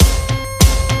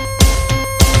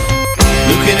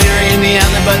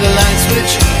by the light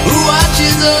switch who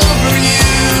watches over you.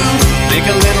 Make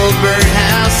a little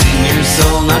birdhouse in your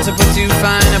soul, not to put too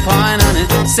fine a point on it.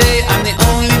 Say I'm the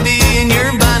only bee in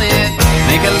your bonnet.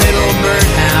 Make a little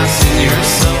birdhouse in your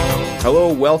soul.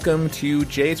 Hello, welcome to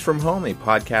Jays from Home, a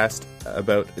podcast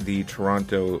about the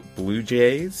Toronto Blue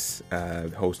Jays,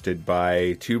 hosted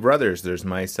by two brothers. There's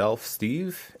myself,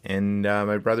 Steve, and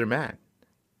my brother, Matt.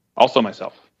 Also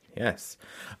myself. Yes.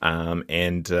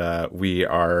 And we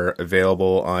are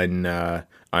available on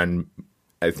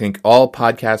I think all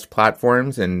podcast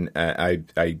platforms, and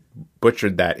I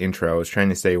butchered that intro. I was trying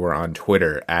to say we're on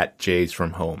Twitter at Jays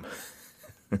from Home.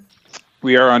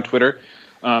 We are on Twitter.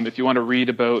 If you want to read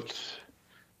about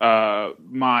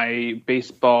my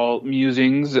baseball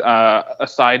musings,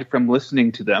 aside from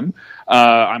listening to them,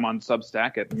 I'm on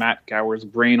Substack at Matt Gower's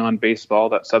Brain on Baseball.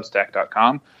 That's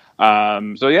Substack.com.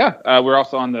 We're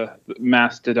also on the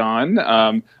Mastodon.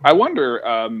 I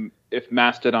wonder if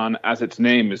Mastodon, as its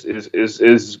name,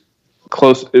 is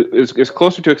closer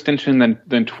to extinction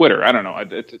than Twitter. I don't know.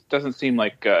 It doesn't seem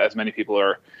like as many people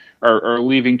are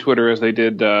leaving Twitter as they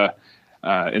did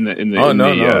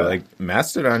Like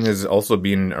Mastodon has also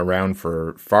been around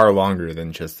for far longer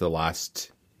than just the last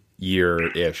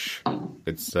year-ish.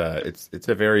 It's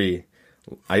a very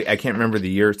I can't remember the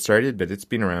year it started, but it's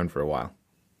been around for a while.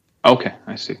 Okay,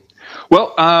 I see.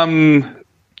 Well, I'm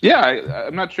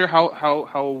not sure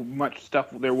how much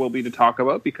stuff there will be to talk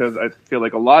about, because I feel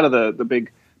like a lot of the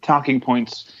big talking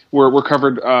points were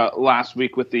covered last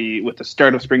week with the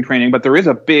start of spring training. But there is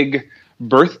a big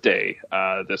birthday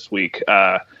this week.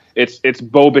 It's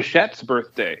Bo Bichette's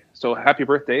birthday. So happy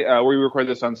birthday. We record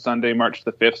this on Sunday, March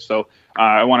the 5th. So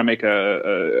I want to make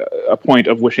a point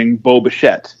of wishing Bo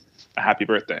Bichette a happy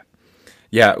birthday.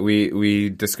 Yeah, we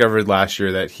discovered last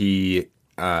year that he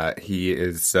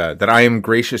is that I am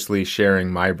graciously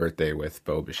sharing my birthday with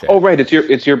Bo Bichette. Oh, right,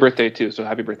 it's your birthday too. So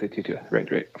happy birthday to you too.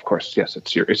 Right. Of course, yes,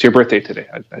 it's your birthday today.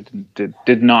 I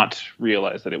did not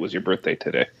realize that it was your birthday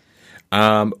today.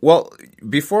 Well,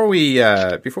 before we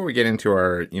get into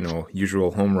our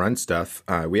usual home run stuff,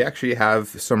 we actually have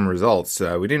some results.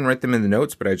 We didn't write them in the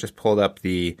notes, but I just pulled up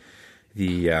the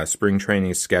spring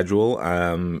training schedule.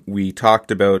 We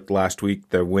talked about last week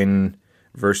the win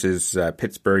versus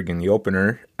Pittsburgh in the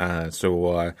opener.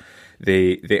 So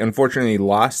they unfortunately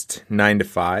lost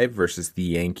 9-5 versus the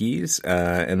Yankees,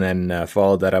 and then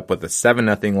followed that up with a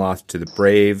 7-0 loss to the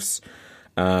Braves.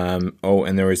 And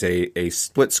there was a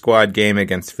split squad game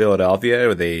against Philadelphia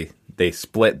where they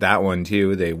split that one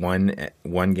too. They won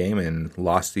one game and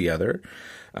lost the other.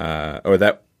 Or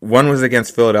that one was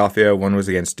against Philadelphia, one was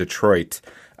against Detroit,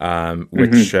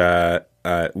 which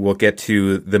we'll get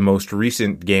to the most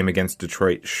recent game against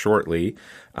Detroit shortly.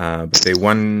 But they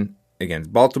won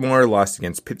against Baltimore, lost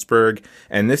against Pittsburgh,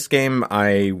 and this game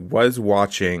I was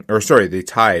watching, they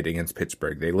tied against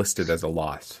Pittsburgh. They listed as a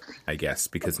loss, I guess,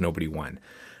 because nobody won.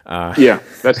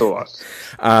 That's a loss.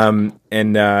 And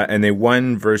they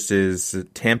won versus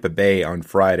Tampa Bay on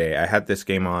Friday. I had this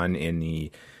game on in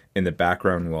the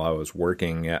background while I was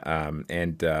working,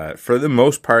 and for the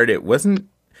most part, it wasn't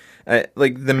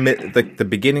the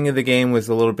beginning of the game was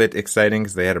a little bit exciting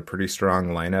because they had a pretty strong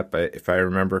lineup, if I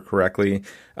remember correctly.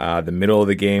 The middle of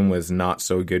the game was not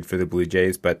so good for the Blue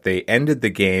Jays, but they ended the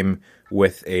game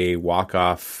with a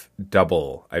walk-off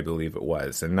double, I believe it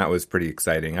was, and that was pretty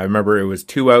exciting. I remember it was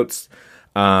 2 outs.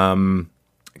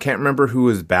 I can't remember who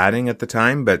was batting at the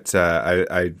time, but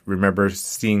I remember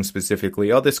seeing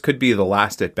specifically, this could be the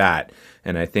last at bat,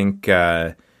 and I think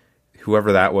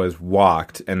whoever that was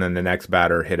walked, and then the next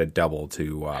batter hit a double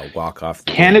to walk off.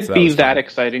 Can it be that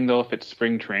exciting though if it's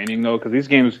spring training though? Because these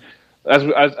games, as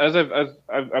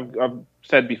I've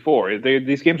said before,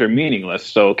 these games are meaningless.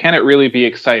 So can it really be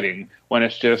exciting when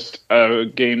it's just a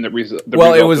game that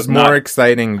it was more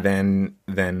exciting than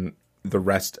the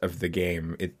rest of the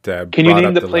game. Can you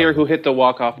name the player who hit the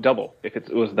walk-off double if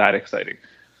it was that exciting?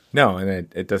 No, and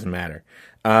it doesn't matter.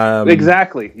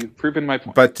 Exactly. You've proven my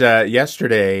point. But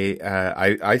yesterday,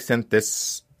 I sent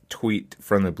this tweet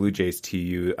from the Blue Jays to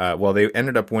you. They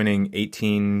ended up winning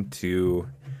 18-5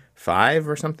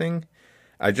 or something.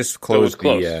 I just closed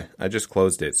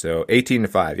it. So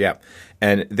 18-5, yeah.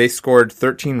 And they scored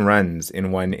 13 runs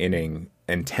in one inning,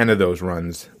 and 10 of those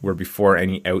runs were before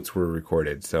any outs were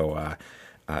recorded. So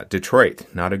Detroit,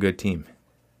 not a good team.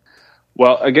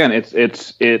 Well, again,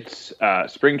 it's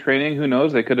spring training. Who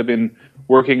knows? They could have been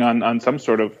working on some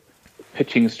sort of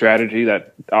pitching strategy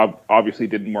that obviously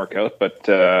didn't work out. But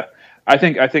I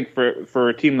think for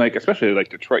a team especially like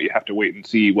Detroit, you have to wait and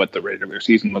see what the regular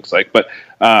season looks like. But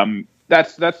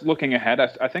that's looking ahead.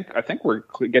 I think we're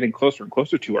getting closer and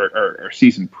closer to our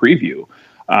season preview.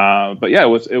 But yeah, it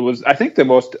was. I think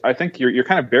I think you're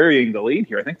kind of burying the lead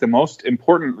here. I think the most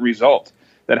important result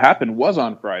that happened was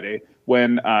on Friday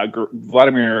when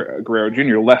Vladimir Guerrero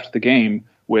Jr. left the game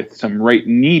with some right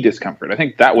knee discomfort. I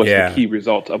think that was the key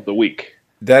result of the week.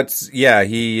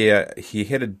 He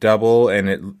hit a double, and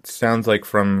it sounds like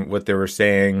from what they were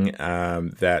saying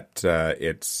that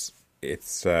it's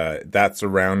that's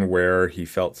around where he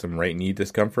felt some right knee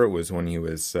discomfort was when he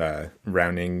was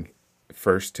rounding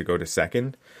first to go to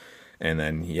second, and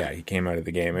then he came out of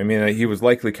the game. I mean, he was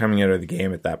likely coming out of the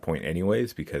game at that point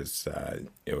anyways, because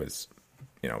it was,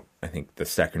 I think the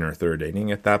second or third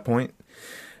inning at that point.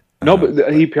 No,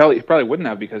 but he probably wouldn't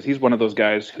have, because he's one of those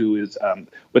guys who is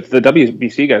with the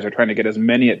WBC guys are trying to get as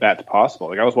many at bats possible.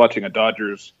 Like I was watching a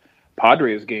Dodgers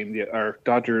Padres game, or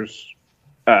Dodgers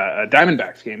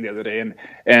Diamondbacks game the other day,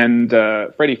 and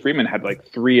Freddie Freeman had like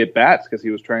 3 at bats because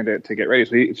he was trying to get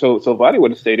ready. So Vladdy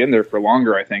would have stayed in there for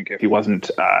longer, I think, if he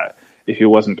wasn't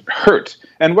hurt.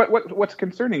 And what's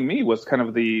concerning me was kind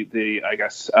of the I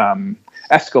guess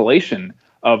escalation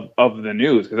of the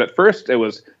news, because at first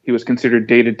he was considered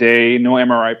day-to-day, no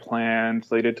MRI plan,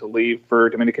 slated to leave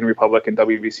for Dominican Republic and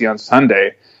WBC on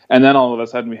Sunday, and then all of a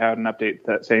sudden we had an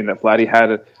update saying that Vladdy had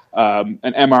an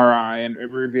MRI and it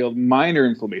revealed minor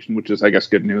inflammation, which is, I guess,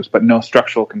 good news, but no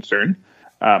structural concern.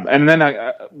 And then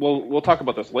we'll talk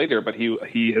about this later, but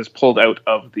he has pulled out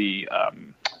of the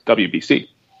WBC.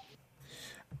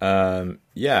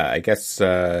 I guess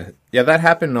that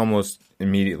happened almost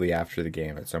immediately after the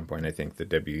game at some point, I think, the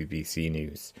WBC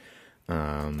news.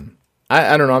 I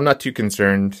don't know, I'm not too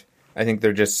concerned. I think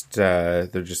they're just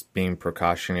being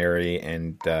precautionary,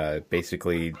 and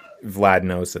basically Vlad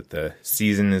knows that the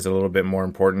season is a little bit more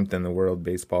important than the World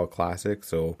Baseball Classic,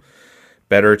 so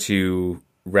better to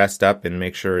rest up and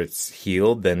make sure it's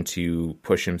healed than to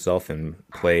push himself and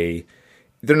play.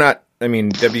 They're not, I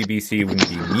mean, WBC wouldn't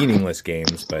be meaningless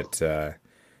games, but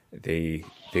they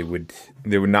would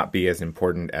not be as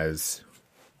important as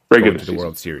regular going to the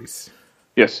World Series.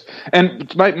 Yes,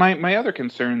 and my other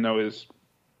concern though is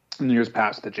in the years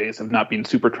past the Jays have not been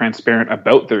super transparent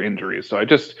about their injuries, so I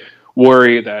just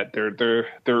worry that they're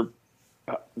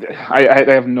I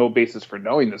have no basis for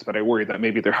knowing this, but I worry that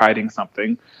maybe they're hiding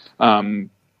something.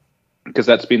 Because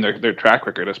that's been their track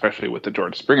record, especially with the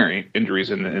George Springer injuries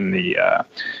in the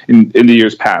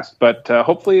years past. But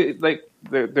hopefully, like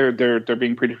they're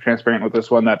being pretty transparent with this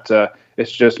one, that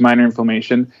it's just minor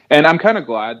inflammation. And I'm kind of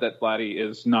glad that Vladdy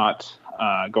is not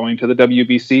going to the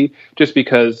WBC, just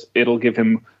because it'll give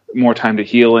him more time to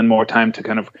heal and more time to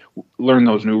kind of learn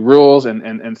those new rules and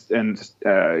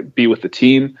be with the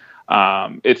team.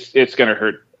 It's going to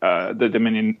hurt the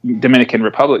Dominican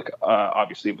Republic,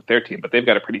 obviously, with their team, but they've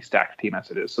got a pretty stacked team as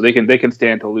it is, so they can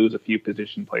stand to lose a few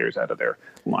position players out of their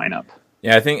lineup.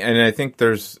 Yeah, I think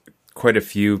there's quite a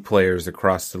few players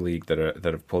across the league that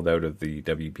have pulled out of the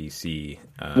WBC.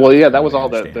 Well, yeah, that was all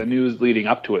the news leading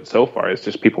up to it so far. It's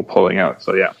just people pulling out.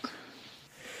 So yeah.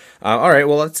 All right,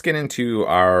 well, let's get into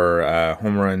our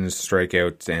home runs,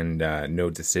 strikeouts, and no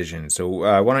decision. So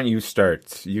why don't you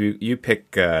start? You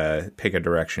pick a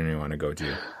direction you want to go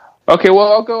to. Okay,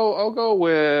 well, I'll go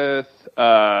with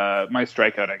my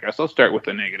strikeout, I guess. I'll start with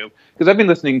the negative, because I've been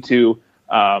listening to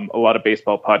a lot of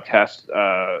baseball podcasts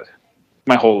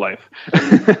my whole life.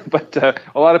 But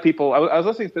a lot of people, I was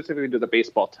listening specifically to the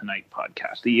Baseball Tonight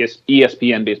podcast, the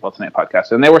ESPN Baseball Tonight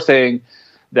podcast, and they were saying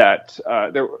that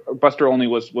Buster Olney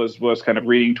was kind of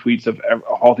reading tweets of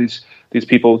all these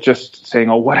people just saying,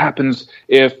 "Oh, what happens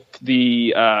if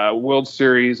the World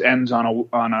Series ends on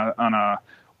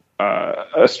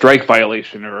a strike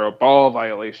violation or a ball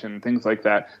violation, things like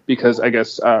that?" Because I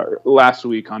guess last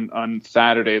week on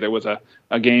Saturday there was a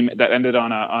game that ended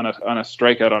on a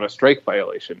strikeout on a strike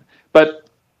violation. But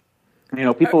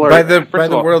people are by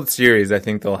the World Series, I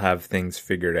think they'll have things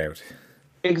figured out.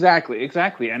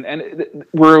 Exactly, and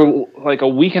we're like a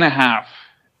week and a half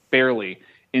barely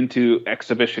into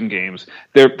exhibition games.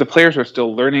 The players are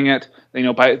still learning it.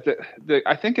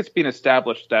 I think it's been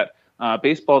established that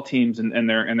baseball teams and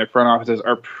their front offices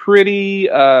are pretty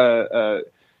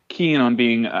keen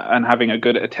on on having a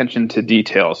good attention to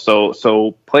detail.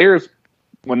 So players,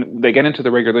 when they get into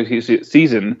the regular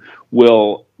season,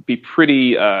 will be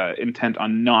pretty intent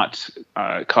on not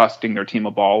costing their team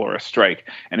a ball or a strike,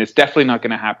 and it's definitely not going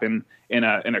to happen in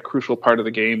a crucial part of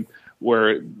the game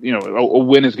where a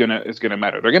win is gonna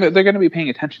matter. They're gonna be paying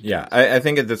attention. Yeah, I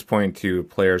think at this point too,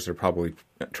 players are probably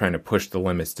trying to push the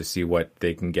limits to see what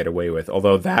they can get away with.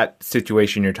 Although that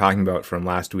situation you're talking about from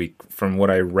last week, from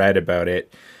what I read about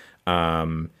it,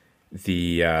 it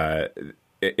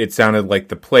sounded like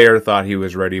the player thought he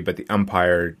was ready, but the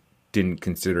umpire didn't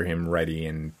consider him ready,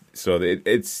 and so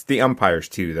it's the umpires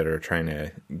too that are trying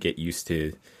to get used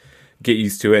to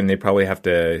it, and they probably have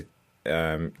to,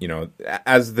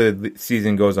 as the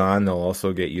season goes on, they'll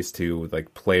also get used to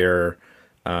like player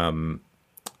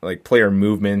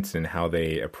movements and how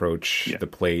they approach the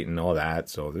plate and all that.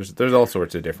 So there's all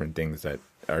sorts of different things that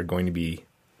are going to be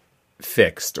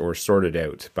fixed or sorted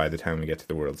out by the time we get to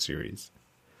the World Series.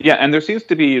 Yeah, and there seems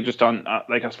to be just on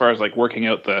like as far as like working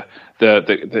out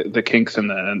the kinks and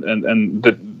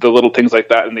the little things like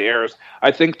that in the errors. I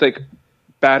think like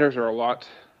batters are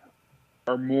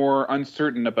more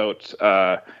uncertain about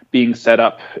being set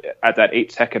up at that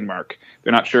 8-second mark.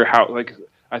 They're not sure how. Like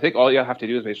I think all you have to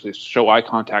do is basically show eye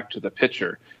contact to the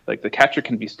pitcher. Like the catcher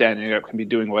can be standing up, can be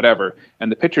doing whatever,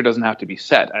 and the pitcher doesn't have to be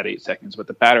set at 8 seconds, but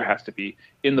the batter has to be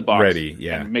in the box, ready,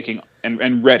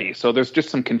 and ready. So there's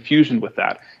just some confusion with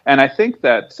that, and I think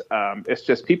that it's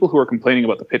just people who are complaining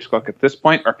about the pitch clock at this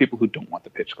point are people who don't want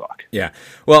the pitch clock. Yeah,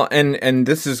 well, and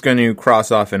this is going to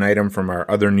cross off an item from our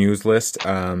other news list.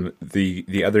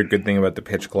 The other good thing about the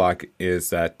pitch clock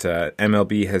is that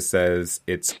MLB says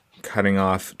it's cutting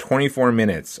off 24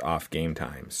 minutes off game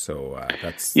time, so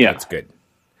that's good.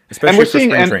 Especially for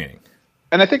spring training.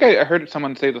 And I think I heard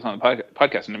someone say this on the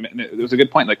podcast, and it was a good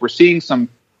point. Like we're seeing some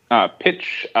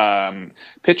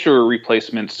pitcher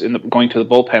replacements going to the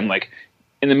bullpen, like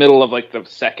in the middle of like the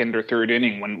second or third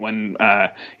inning, when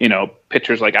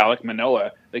pitchers like Alek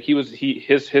Manoah, like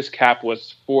his cap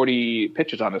was 40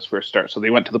 pitches on his first start, so they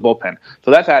went to the bullpen.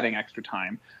 So that's adding extra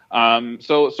time.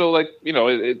 So like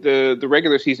the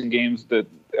regular season games,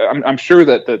 I'm sure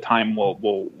that the time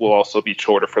will also be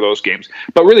shorter for those games.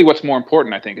 But really, what's more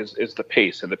important, I think, is the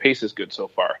pace, and the pace is good so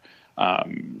far,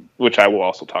 which I will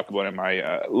also talk about in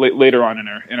my later on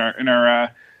in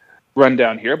our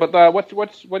rundown here. But what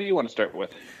do you want to start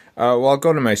with? Well, I'll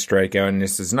go to my strikeout, and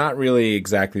this is not really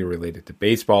exactly related to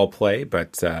baseball play,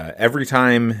 but every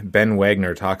time Ben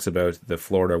Wagner talks about the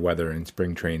Florida weather in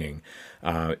spring training,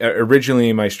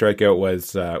 originally my strikeout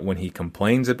was when he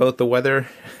complains about the weather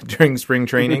during spring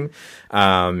training,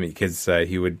 because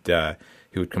he would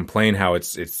complain how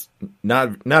it's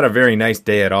not a very nice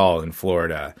day at all in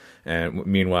Florida, and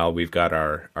meanwhile we've got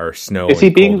our snow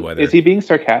and cold weather. Is he being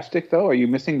sarcastic though? Are you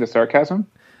missing the sarcasm?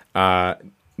 No.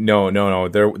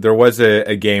 There was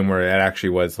a game where it actually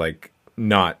was like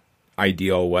not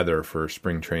ideal weather for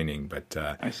spring training, but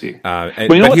I see. But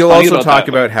he'll also talk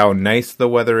about how nice the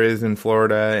weather is in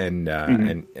Florida, and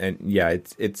yeah,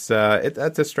 it's that's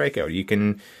a strikeout. You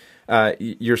can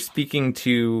you're speaking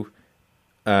to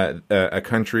a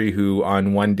country who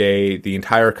on one day the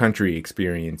entire country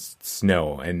experienced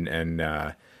snow, and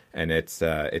it's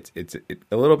a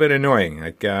little bit annoying.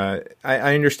 Like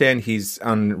I understand he's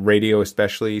on radio,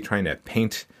 especially trying to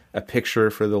paint a picture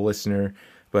for the listener,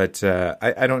 but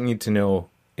I don't need to know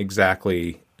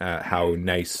exactly how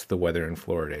nice the weather in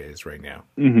Florida is right now.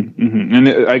 And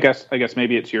I guess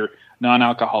maybe it's your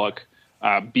non-alcoholic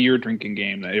beer drinking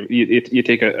game. You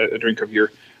take a drink of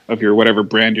your whatever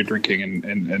brand you're drinking,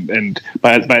 and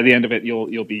by the end of it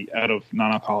you'll be out of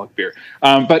non-alcoholic beer.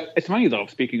 But it's funny though.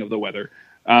 Speaking of the weather.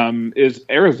 Is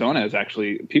Arizona is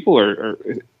actually people are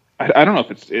I don't know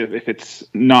if it's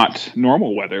not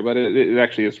normal weather, but it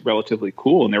actually is relatively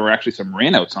cool, and there were actually some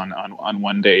rainouts on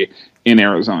one day in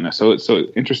Arizona. So it's so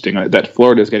interesting that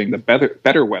Florida is getting the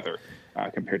better weather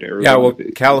compared to Arizona. Yeah, well,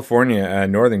 California,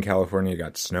 Northern California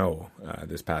got snow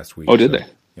this past week. Oh, did they?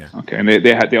 Yeah. Okay, and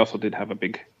they also did have a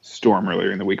big storm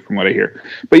earlier in the week, from what I hear.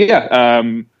 But yeah,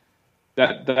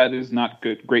 that is not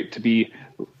great to be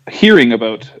hearing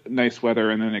about nice weather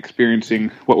and then experiencing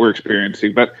what we're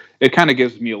experiencing, but it kind of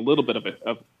gives me a little bit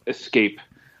of escape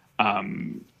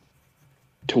to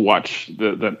watch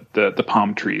the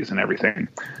palm trees and everything.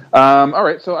 All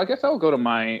right, so I guess I'll go to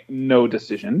my no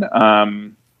decision.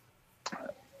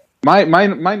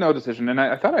 My no decision, and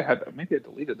I thought I had maybe I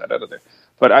deleted that out of there,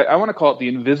 but I want to call it the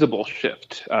invisible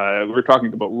shift. We're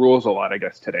talking about rules a lot, I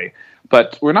guess, today,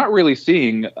 but we're not really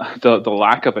seeing the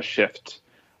lack of a shift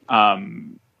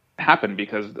happen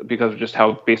because of just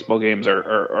how baseball games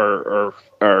are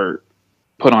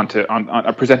put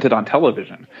are presented on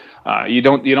television. You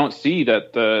don't see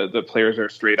that the players are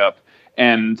straight up,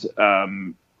 and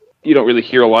you don't really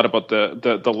hear a lot about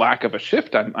the lack of a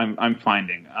shift. I'm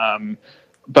finding.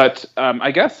 But I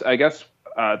guess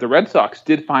the Red Sox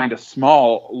did find a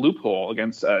small loophole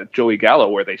against Joey Gallo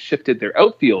where they shifted their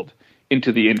outfield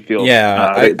into the infield.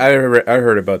 Yeah, I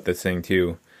heard about this thing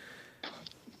too.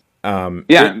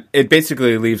 It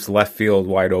basically leaves left field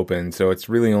wide open, so it's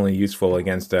really only useful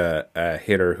against a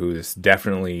hitter who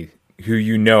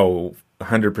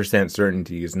 100%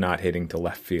 certainty is not hitting to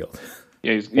left field.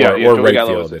 Yeah, or Joey right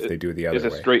Gallo field if they do the other is a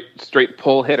way. straight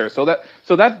pull hitter. So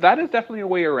that is definitely a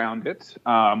way around it,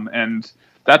 and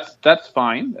that's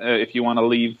fine if you want to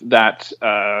leave that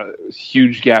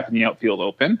huge gap in the outfield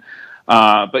open.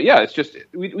 But yeah, it's just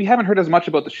we haven't heard as much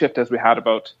about the shift as we have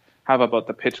about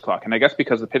the pitch clock, and I guess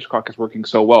because the pitch clock is working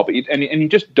so well. But you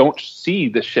just don't see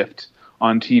the shift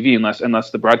on TV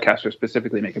unless the broadcasters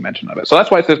specifically make a mention of it. So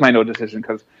that's why it says my no decision,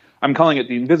 because I'm calling it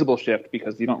the invisible shift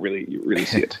because you don't really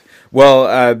see it.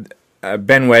 Well,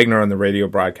 Ben Wagner on the radio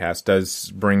broadcast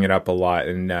does bring it up a lot,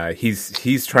 and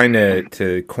he's trying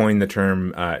to coin the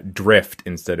term drift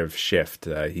instead of shift.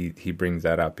 He brings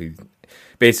that up. He's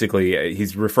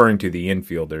referring to the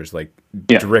infielders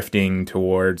drifting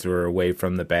towards or away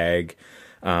from the bag.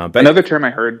 But another term I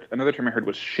heard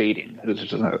was shading,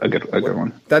 which is a good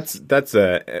one. That's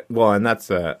a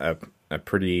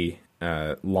pretty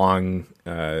long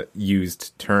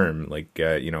used term.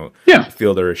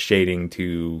 Fielder is shading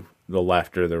to the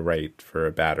left or the right for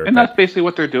a batter, and that's basically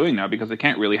what they're doing now because they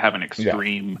can't really have an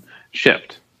extreme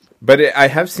shift. But I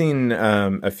have seen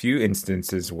a few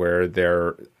instances where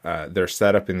their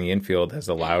setup in the infield has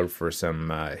allowed for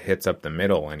some hits up the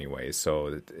middle anyway.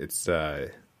 So it's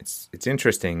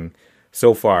interesting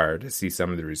so far to see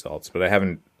some of the results, but I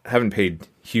haven't paid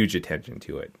huge attention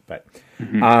to it. But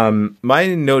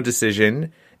my no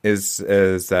decision is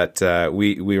that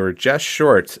we were just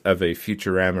short of a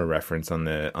Futurama reference on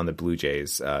the Blue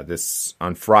Jays.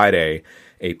 On Friday,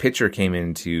 a pitcher came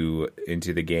into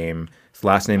the game. His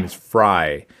last name is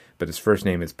Fry, but his first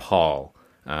name is Paul.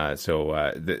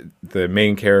 So the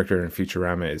main character in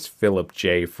Futurama is Philip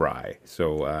J. Fry.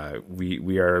 So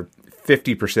we are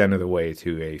 50% of the way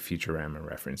to a Futurama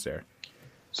reference there.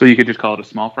 So you could just call it a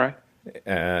small fry?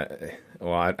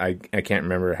 Well, I can't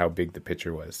remember how big the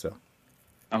pitcher was. So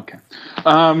okay,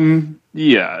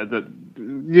 yeah,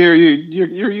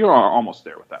 you're almost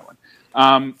there with that one.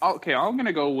 Okay, I'm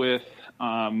gonna go with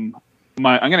I'm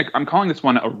calling this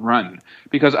one a run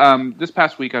because this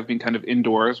past week I've been kind of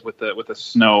indoors with the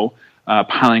snow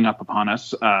piling up upon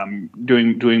us,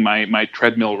 doing my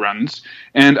treadmill runs,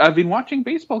 and I've been watching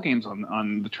baseball games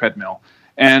on the treadmill,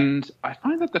 and I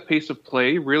find that the pace of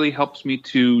play really helps me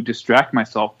to distract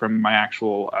myself from my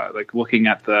actual looking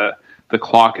at the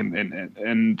clock and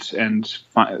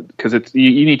because it's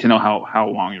you need to know how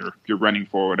long you're running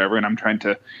for or whatever, and I'm trying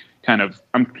to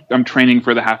I'm training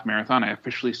for the half marathon. I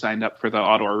officially signed up for the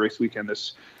Ottawa race weekend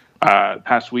this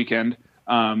past weekend.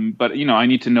 But I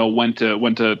need to know when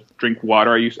to drink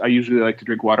water. I usually like to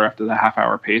drink water after the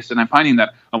half-hour pace, and I'm finding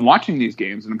that I'm watching these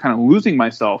games and I'm kind of losing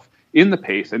myself in the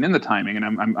pace and in the timing. And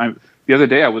I'm the other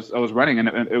day I was running and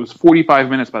it was 45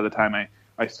 minutes by the time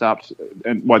I stopped.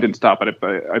 And well, I didn't stop, but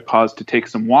I paused to take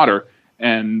some water.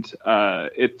 And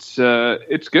it's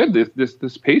good.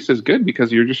 This pace is good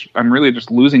because I'm really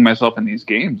just losing myself in these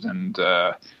games. And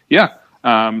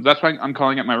that's why I'm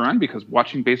calling it my run, because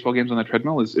watching baseball games on the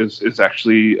treadmill is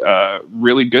actually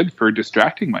really good for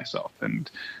distracting myself,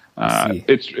 and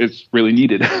it's really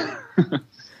needed.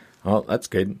 Well, that's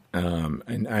good.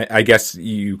 And I guess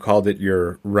you called it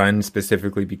your run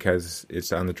specifically because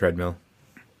it's on the treadmill.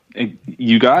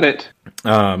 You got it.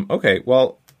 Okay.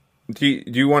 Well, do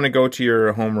you want to go to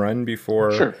your home run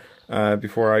before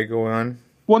I go on?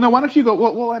 Well, no. Why don't you go?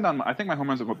 We'll end on. I think my home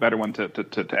run's a better one to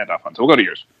end off on. So we'll go to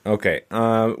yours. Okay.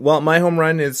 Well, my home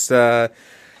run is on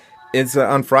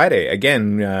Friday.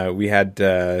 Again, we had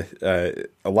a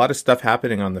lot of stuff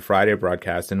happening on the Friday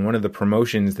broadcast, and one of the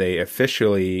promotions they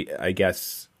officially, I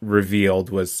guess,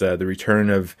 revealed was the return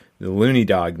of the Looney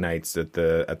Dog Nights at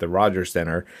the Rogers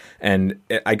Center, and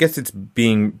I guess it's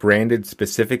being branded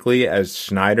specifically as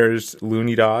Schneider's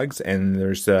Looney Dogs, and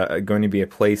there's going to be a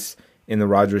place in the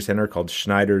Rogers Center called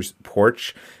Schneider's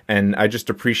Porch, and I just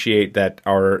appreciate that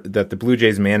the Blue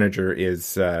Jays manager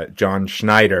is John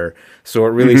Schneider, so it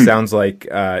really sounds like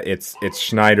it's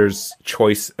Schneider's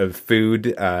choice of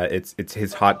food. It's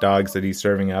his hot dogs that he's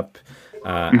serving up.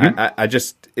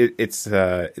 It's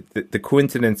the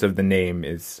coincidence of the name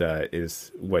is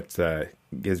what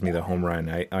gives me the home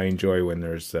run. I enjoy when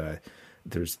there's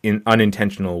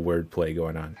unintentional wordplay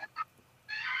going on.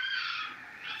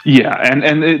 Yeah, and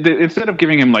instead of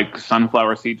giving him like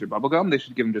sunflower seeds or bubblegum, they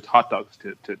should give him just hot dogs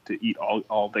to eat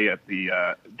all day at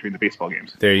during the baseball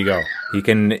games. There you go. He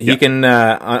can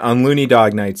on Looney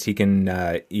Dog Nights he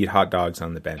can eat hot dogs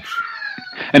on the bench.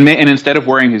 And instead of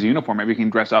wearing his uniform, maybe he can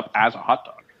dress up as a hot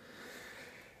dog.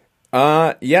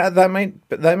 Yeah, that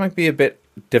might be a bit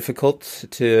difficult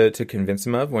to convince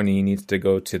him of when he needs to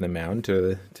go to the mound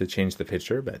to change the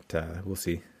pitcher, but we'll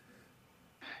see.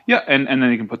 Yeah, and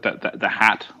then you can put the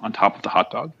hat on top of the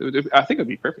hot dog. I think it would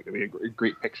be perfect. It would be a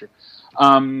great picture.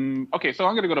 Okay, so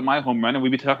I'm going to go to my home run, and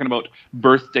we'll be talking about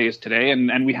birthdays today.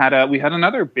 And we had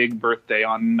another big birthday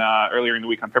on earlier in the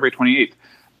week on February 28th.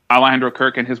 Alejandro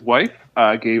Kirk and his wife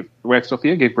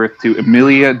Sophia gave birth to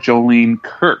Emilia Jolene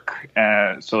Kirk.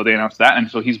 So they announced that, and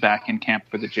so he's back in camp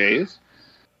for the Jays.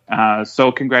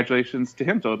 So congratulations to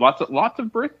him. So lots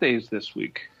of birthdays this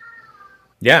week.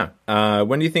 Yeah.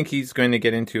 When do you think he's going to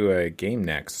get into a game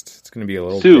next? It's going to be a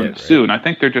little soon. bit, right? Soon. I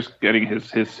think they're just getting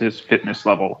his fitness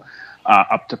level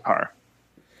up to par.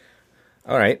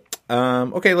 All right.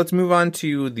 Okay, let's move on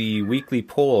to the weekly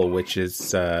poll, which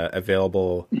is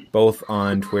available both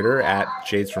on Twitter at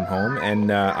Jays From Home,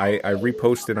 and I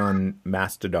reposted on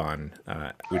Mastodon,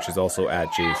 which is also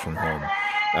at Jays From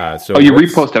Home. So you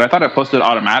reposted? I thought I posted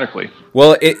automatically.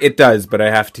 Well, it does, but I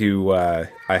have to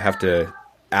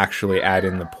actually add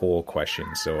in the poll question,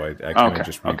 so I kind of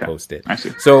just repost it. I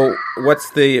see. So what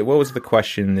was the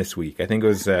question this week? I think it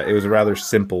was a rather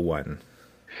simple one.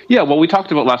 Yeah, well, we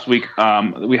talked about last week.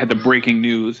 We had the breaking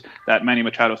news that Manny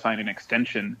Machado signed an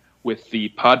extension with the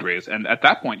Padres, and at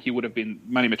that point,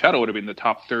 Manny Machado would have been the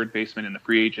top third baseman in the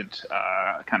free agent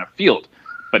kind of field.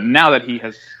 But now that he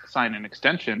has signed an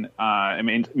extension,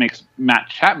 it makes Matt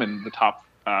Chapman the top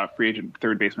free agent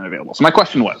third baseman available. So my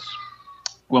question was,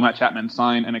 will Matt Chapman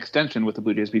sign an extension with the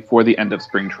Blue Jays before the end of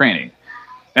spring training?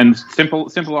 And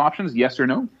simple options, yes or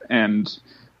no. And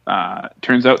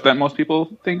turns out that most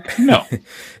people think no.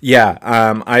 Yeah,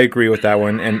 I agree with that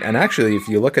one. And actually, if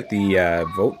you look at the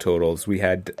vote totals, we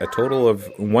had a total of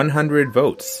 100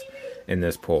 votes in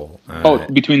this poll.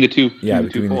 Between the two. Yeah,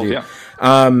 between the two.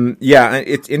 Yeah,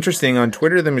 it's interesting. On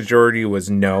Twitter, the majority was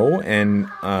no, and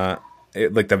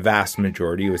the vast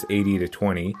majority was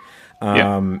 80-20.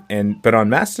 But on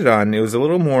Mastodon, it was a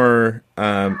little more.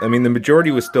 The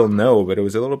majority was still no, but it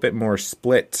was a little bit more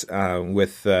split,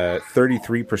 with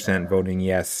 33% voting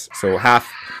yes. So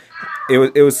half.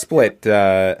 It was split.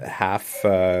 Half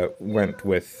went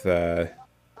with.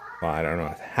 I don't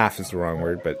know. Half is the wrong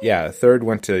word, but yeah, a third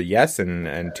went to yes, and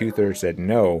 2/3 said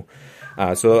no.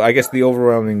 So I guess the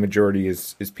overwhelming majority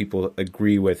is people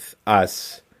agree with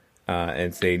us.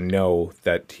 And say no,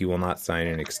 that he will not sign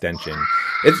an extension.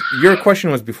 Your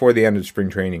question was before the end of spring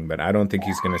training, but I don't think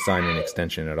he's going to sign an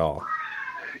extension at all.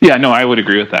 Yeah, no, I would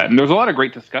agree with that. And there was a lot of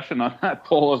great discussion on that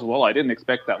poll as well. I didn't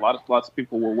expect that. Lots of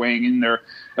people were weighing in their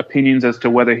opinions as to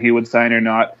whether he would sign or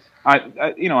not.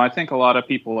 I think a lot of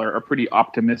people are pretty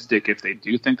optimistic if they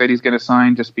do think that he's going to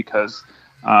sign, just because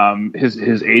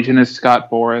his agent is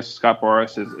Scott Boras. Scott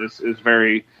Boras is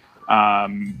very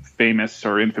famous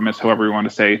or infamous, however you want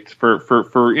to say,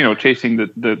 for chasing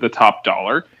the top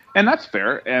dollar, and that's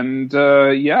fair. And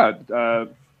I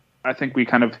think we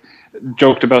kind of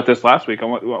joked about this last week. I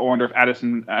wonder if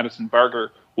Addison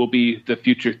Barger will be the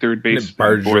future third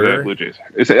baseman for the Blue Jays.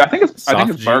 I think it's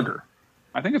Barger.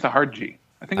 I think it's a hard G.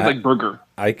 I think it's like Burger.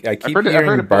 I keep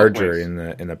hearing Barger in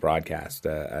the broadcast.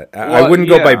 I wouldn't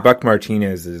go by Buck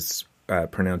Martinez's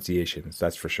pronunciations,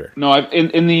 that's for sure. No,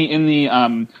 in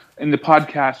the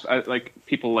podcast, like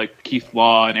people like Keith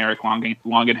Law and Eric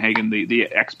Longenhagen, the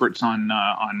experts on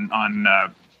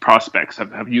prospects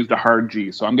have used a hard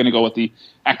G. So I'm going to go with the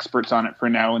experts on it for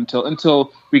now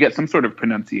until we get some sort of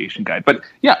pronunciation guide. But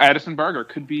yeah, Addison Barger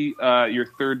could be your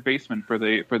third baseman for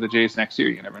the Jays next year.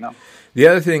 You never know. The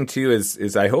other thing too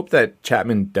is I hope that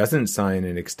Chapman doesn't sign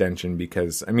an extension,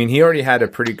 because he already had a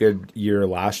pretty good year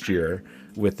last year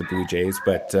with the Blue Jays,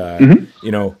 but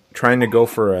trying to go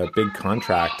for a big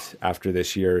contract after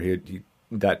this year,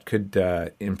 that could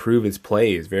improve his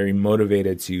play. He's very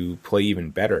motivated to play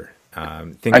even better.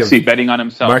 Betting on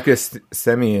himself. Marcus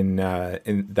Semien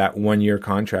in that 1-year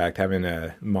contract, having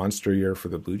a monster year for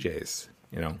the Blue Jays.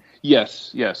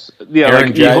 Yes. Yeah,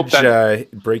 Aaron Judge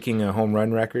breaking a home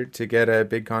run record to get a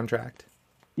big contract.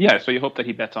 Yeah, so you hope that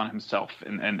he bets on himself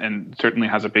and certainly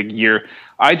has a big year.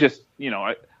 I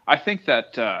think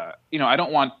that I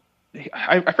don't want.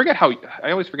 I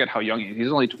always forget how young he is.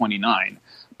 He's only 29,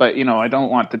 but I don't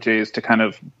want the Jays to kind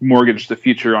of mortgage the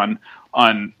future on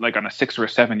a 6 or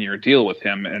 7 year deal with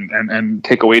him and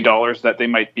take away dollars that they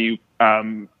might be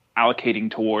allocating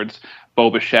towards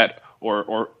Bo Bichette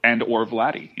or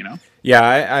Vladdy.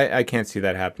 Yeah, I can't see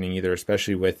that happening either,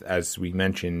 especially with, as we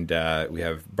mentioned, we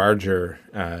have Barger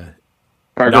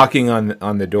knocking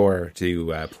on the door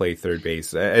to play third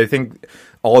base. I think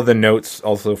all of the notes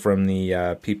also from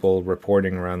the people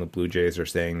reporting around the Blue Jays are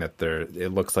saying that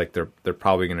it looks like they're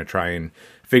probably going to try and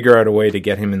figure out a way to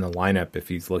get him in the lineup if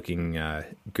he's looking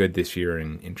good this year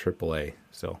in AAA.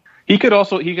 So he could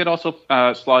also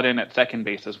slot in at second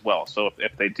base as well. So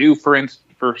if they do, for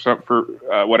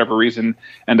whatever reason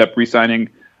end up re-signing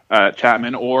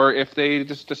Chapman, or if they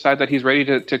just decide that he's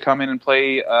ready to come in and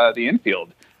play the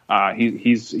infield.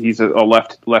 He's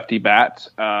a lefty bat.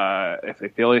 If they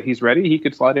feel that he's ready, he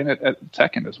could slide in at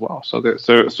second as well.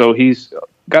 So he's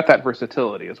got that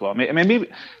versatility as well. Maybe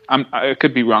I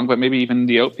could be wrong, but maybe even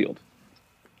the outfield.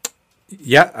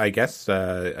 Yeah, I guess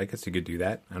you could do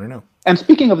that. I don't know. And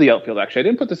speaking of the outfield, actually, I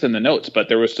didn't put this in the notes, but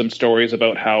there was some stories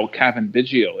about how Cavan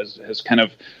Biggio has kind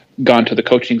of gone to the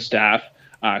coaching staff,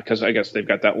 because I guess they've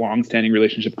got that long-standing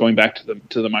relationship going back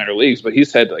to the minor leagues. But he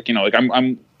said,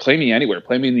 I'm play me anywhere,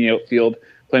 play me in the outfield,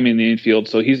 play me in the infield.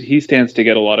 So he stands to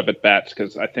get a lot of at bats,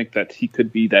 because I think that he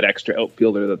could be that extra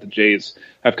outfielder that the Jays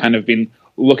have kind of been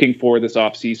looking for this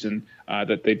offseason,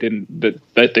 that they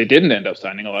didn't end up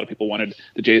signing. A lot of people wanted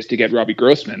the Jays to get Robbie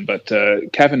Grossman, but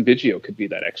Cavan Biggio could be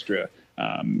that extra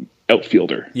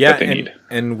outfielder that they need.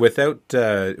 And without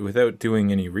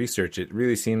doing any research, it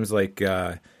really seems like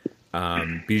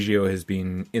Biggio has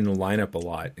been in the lineup a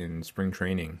lot in spring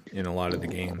training in a lot of the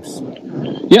games.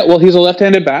 Yeah, well, he's a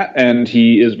left-handed bat, and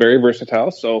he is very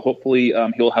versatile, so hopefully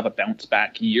he'll have a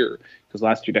bounce-back year, because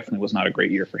last year definitely was not a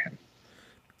great year for him.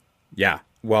 Yeah,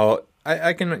 well,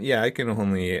 I can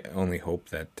only hope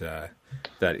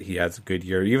that he has a good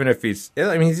year, even if he's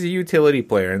a utility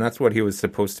player, and that's what he was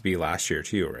supposed to be last year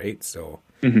too, right? So,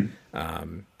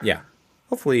 yeah,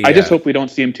 hopefully. I just hope we don't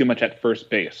see him too much at first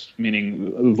base,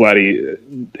 meaning Vladdy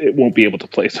it won't be able to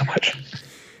play so much.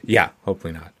 Yeah,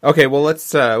 hopefully not. Okay, well,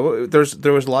 let's.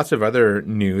 There was lots of other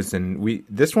news, and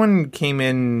this one came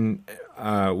in.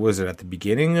 Was it at the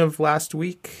beginning of last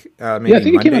week? Maybe I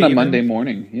think it came in on even? Monday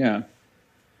morning. Yeah.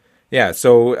 Yeah,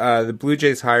 so the Blue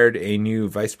Jays hired a new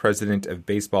vice president of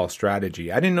baseball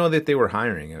strategy. I didn't know that they were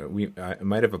hiring. I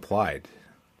might have applied.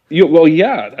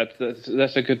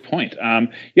 That's a good point.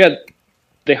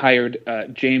 They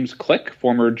hired James Click,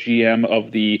 former GM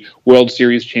of the World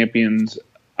Series champions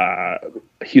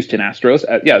Houston Astros,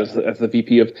 as the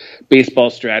VP of baseball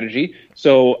strategy.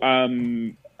 So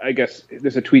I guess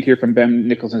there's a tweet here from Ben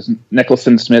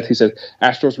Nicholson Smith. He said,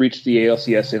 Astros reached the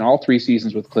ALCS in all 3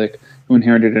 seasons with Click, who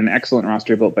inherited an excellent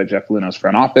roster built by Jeff Luhnow's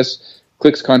front office.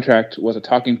 Click's contract was a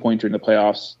talking point during the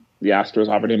playoffs. The Astros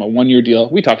offered him a 1-year deal.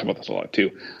 We talked about this a lot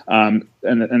too. And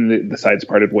the sides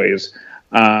parted ways.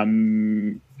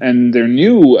 And their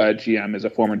new GM is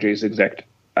a former Jays exec,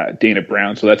 Dana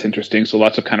Brown. So that's interesting. So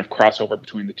lots of kind of crossover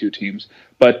between the two teams.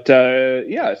 But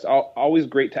it's always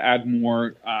great to add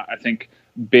more, I think,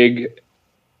 big,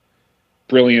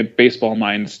 brilliant baseball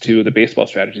minds to the baseball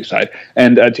strategy side.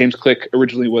 And James Click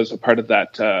originally was a part of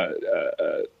that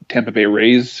Tampa Bay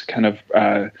Rays kind of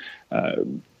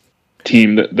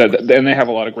team, and they have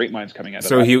a lot of great minds coming out of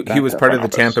So he was part of the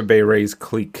Tampa Bay Rays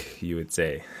clique, you would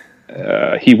say.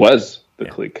 He was the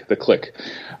clique.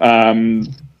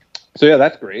 So yeah,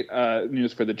 that's great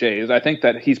news for the Jays. I think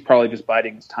that he's probably just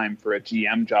biding his time for a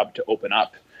GM job to open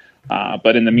up.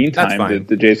 But in the meantime,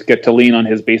 the Jays get to lean on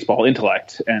his baseball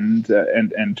intellect and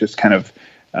just kind of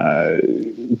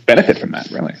benefit from that,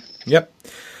 really. Yep.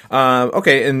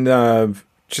 Okay, and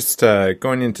just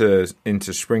going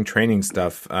into spring training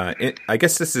stuff. I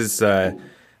guess this is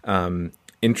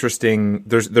interesting.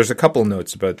 There's a couple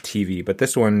notes about TV, but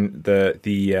this one,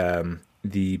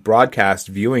 the broadcast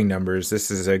viewing numbers.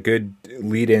 This is a good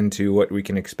lead into what we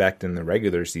can expect in the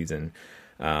regular season.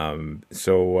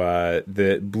 So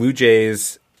the Blue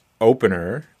Jays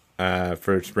opener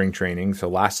for spring training, so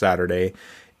last Saturday,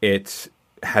 it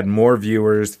had more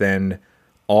viewers than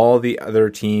all the other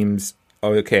teams.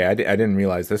 Oh, okay, I didn't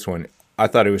realize this one. I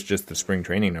thought it was just the spring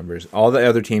training numbers. All the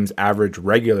other teams' average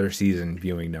regular season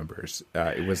viewing numbers.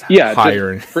 It was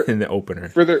higher in the opener.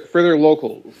 For their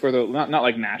local, not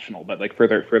like national, but like for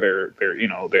their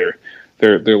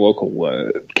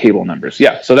local cable numbers.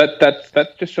 Yeah, so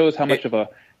that just shows how much of a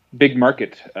big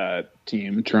market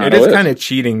team Toronto is. It is kind of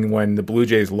cheating when the Blue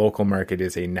Jays local market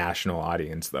is a national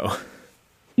audience, though.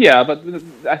 Yeah, but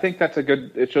I think that's a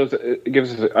good. It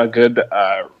gives us a good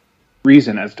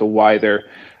reason as to why their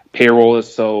payroll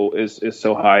is so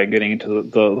high, getting into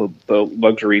the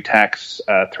luxury tax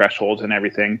thresholds and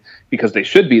everything, because they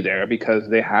should be there, because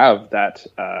they have that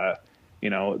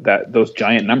those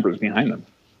giant numbers behind them.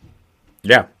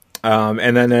 Yeah.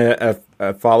 And then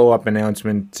a follow-up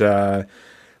announcement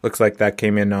looks like that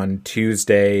came in on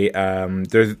Tuesday.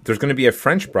 There's going to be a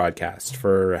French broadcast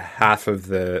for half of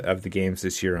the games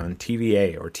this year on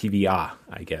TVA or TVA,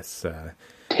 I guess.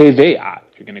 TVA,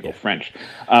 if you're going to go French.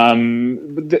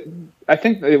 I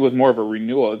think it was more of a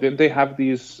renewal. Did they have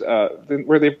these?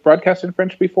 Were they broadcast in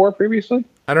French before previously?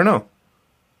 I don't know.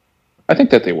 I think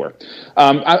that they were.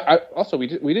 Also, we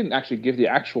didn't actually give the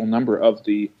actual number of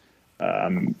the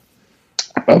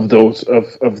of those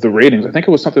of the ratings. I think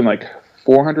it was something like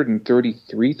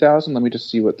 433,000. Let me just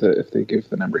see if they gave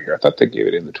the number here. I thought they gave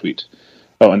it in the tweet.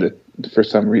 Oh, and for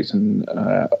some reason,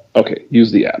 okay,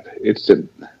 use the app.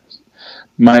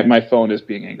 My phone is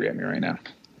being angry at me right now.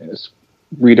 It's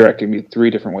redirecting me 3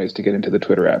 different ways to get into the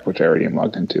Twitter app, which I already am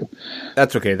logged into.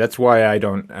 That's okay. That's why I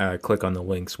don't click on the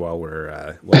links while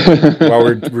we're while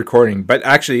we're recording. But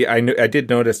actually, I did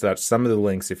notice that some of the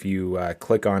links, if you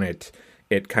click on it,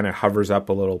 it kind of hovers up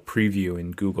a little preview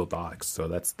in Google Docs. So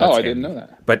that's I handy. didn't know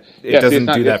that. But it doesn't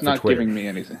do that for Twitter. It's not giving me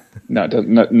anything. No,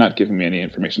 not giving me any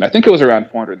information. I think it was around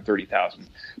 430,000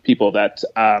 people that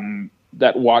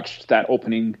watched that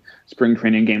opening spring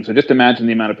training game. So just imagine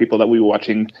the amount of people that we were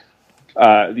watching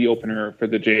the opener for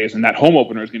the Jays, and that home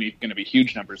opener is going to be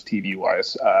huge numbers TV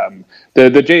wise.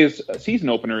 The Jays season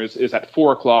opener is at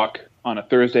 4:00 on a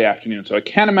Thursday afternoon. So I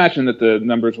can't imagine that the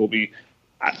numbers will be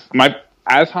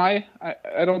as high,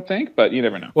 I don't think, but you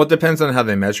never know. Well, it depends on how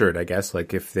they measure it, I guess.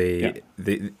 Like if they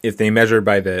measure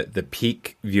by the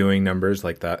peak viewing numbers,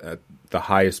 like the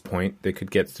highest point, they could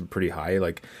get some pretty high.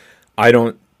 Like I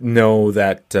don't know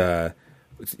that.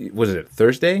 Was it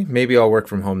Thursday? Maybe I'll work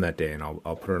from home that day and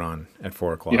I'll put it on at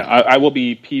 4:00. Yeah, I will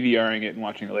be PVRing it and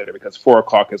watching it later because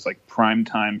 4:00 is like prime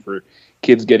time for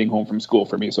kids getting home from school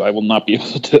for me. So I will not be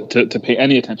able to pay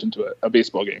any attention to a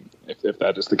baseball game if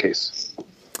that is the case.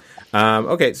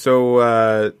 Okay,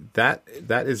 so that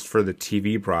is for the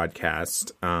TV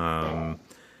broadcast.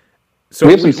 So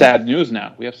we have some sad news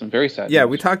now. We have some very sad news. Yeah,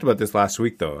 we talked about this last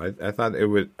week, though. I thought it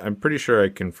would. I'm pretty sure I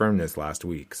confirmed this last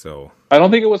week. So I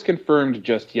don't think it was confirmed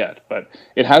just yet, but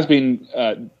it has been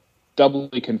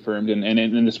doubly confirmed.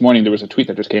 And this morning there was a tweet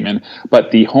that just came in.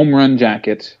 But the home run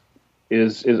jacket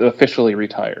is officially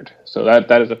retired. So that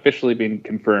has officially been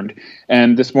confirmed.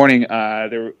 And this morning,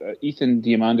 Ethan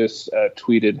Diamandis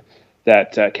tweeted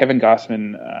that Kevin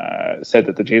Gossman said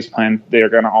that the Jays plan, they are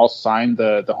going to all sign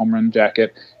the home run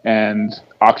jacket and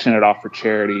auction it off for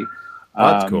charity.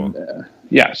 That's cool.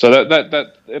 Yeah, so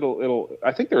that it'll.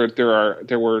 I think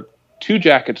there were 2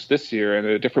 jackets this year and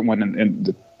a different one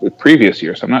in the previous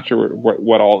year. So I'm not sure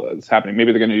what all is happening.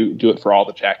 Maybe they're going to do it for all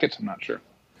the jackets. I'm not sure.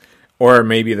 Or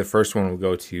maybe the first one will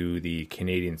go to the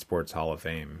Canadian Sports Hall of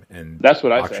Fame, and that's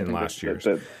what I said. Last year's.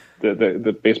 The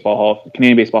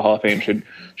Canadian Baseball Hall of Fame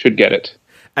should get it.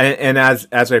 And as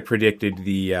I predicted,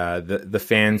 the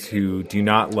fans who do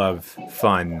not love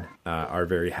fun are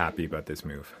very happy about this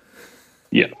move.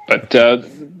 Yeah, but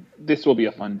this will be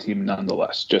a fun team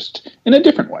nonetheless, just in a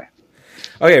different way.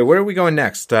 Okay, where are we going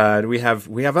next? We have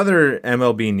other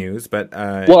MLB news, but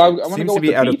I seems to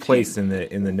be out of place in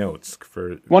the notes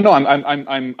for. Well, no,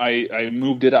 I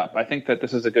moved it up. I think that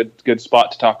this is a good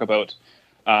spot to talk about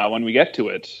when we get to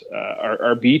it.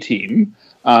 Our B team.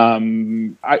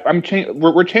 We're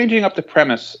changing up the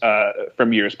premise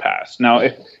from years past. Now,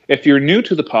 if you're new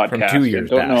to the podcast, from 2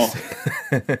 years don't know,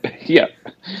 yeah.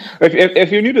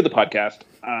 If you're new to the podcast,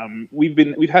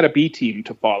 we've had a B team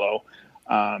to follow.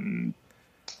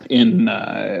 In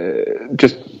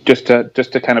just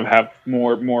to kind of have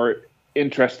more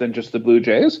interest than just the Blue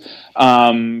Jays.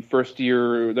 First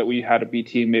year that we had a B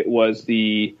team, it was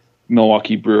the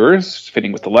Milwaukee Brewers,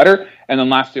 fitting with the letter, and then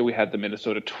last year we had the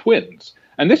Minnesota Twins.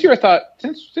 And this year I thought,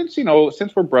 since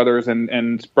we're brothers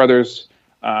and brothers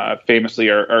famously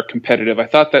are competitive, I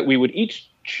thought that we would each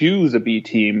choose a B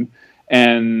team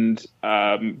and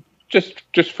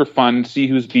just for fun, see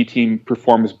whose B team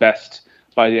performs best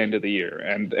by the end of the year.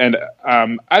 And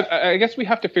I guess we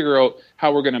have to figure out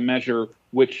how we're going to measure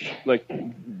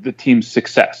the team's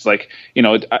success.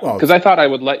 Because I thought I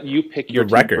would let you pick your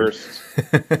team record first.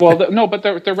 Well, no, but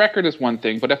the record is one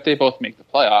thing. But if they both make the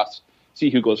playoffs, see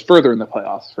who goes further in the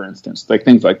playoffs, for instance, like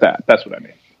things like that. That's what I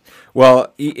mean.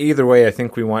 Well, either way, I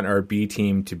think we want our B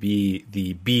team to be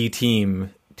the B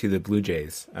team to the Blue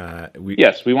Jays.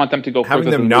 Yes, we want them to go.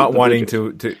 Having them not wanting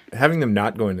to having them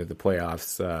not going to the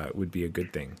playoffs would be a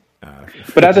good thing.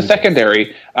 But as a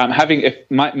secondary, having if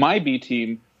my B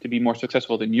team to be more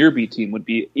successful than your B team would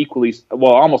be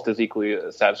almost as equally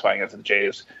satisfying as the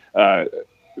Jays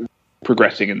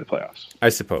progressing in the playoffs, I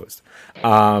suppose.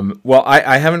 Well,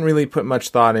 I haven't really put much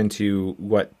thought into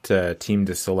what team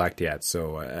to select yet,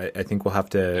 so I think we'll have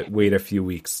to wait a few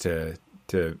weeks to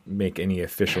make any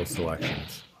official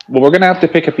selections. Well, we're going to have to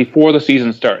pick it before the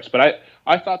season starts, but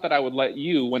I thought that I would let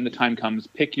you, when the time comes,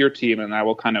 pick your team, and I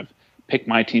will kind of pick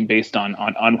my team based on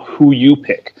who you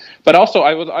pick. But also,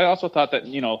 I also thought that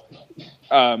you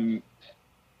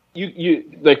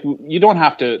don't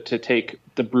have to take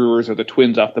the Brewers or the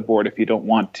Twins off the board if you don't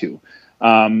want to.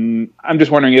 I'm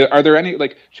just wondering, are there any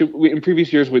in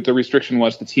previous years where the restriction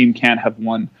was the team can't have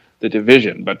won the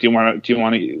division. But do you want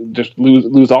to just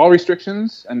lose all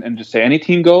restrictions and just say any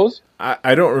team goes?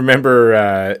 I don't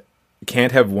remember.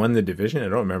 Can't have won the division. I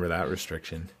don't remember that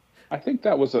restriction. I think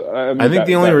that was. I think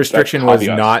the only restriction was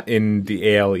not in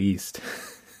the AL East.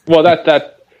 Well,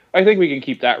 that I think we can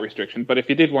keep that restriction. But if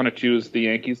you did want to choose the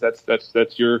Yankees,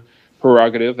 that's your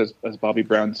prerogative, as Bobby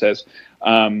Brown says.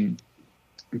 Yeah,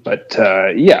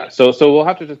 so we'll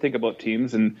have to just think about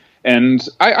teams, and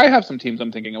I have some teams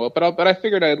I'm thinking about, but I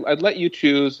figured I'd let you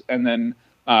choose, and then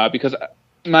because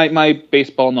my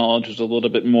baseball knowledge is a little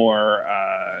bit more.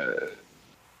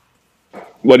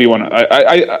 What do you want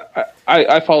to?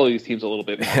 I follow these teams a little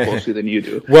bit more closely than you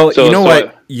do. Well,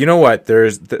 you know what?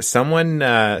 There's someone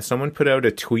put out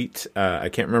a tweet. I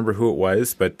can't remember who it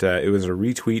was, but it was a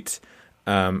retweet.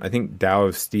 I think Dow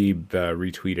of Steve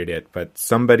retweeted it, but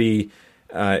somebody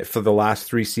for the last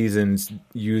 3 seasons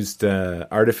used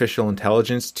artificial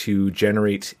intelligence to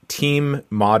generate team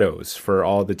mottos for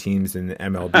all the teams in the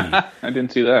MLB. I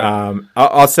didn't see that.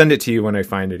 I'll send it to you when I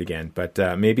find it again, but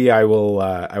maybe I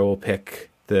will pick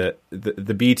the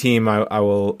B team. I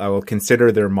will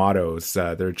consider their mottos,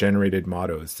 their generated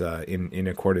mottos, in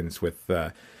accordance with.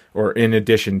 Or in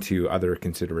addition to other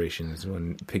considerations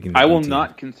when picking the I will team.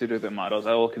 not consider their mottos.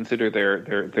 I will consider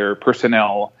their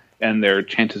personnel and their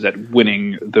chances at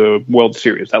winning the World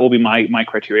Series. That will be my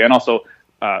criteria, and also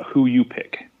who you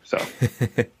pick. So,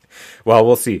 well,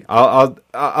 we'll see.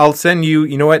 I'll send you.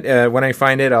 You know what? When I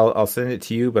find it, I'll send it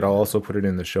to you. But I'll also put it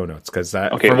in the show notes because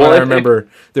from what I remember,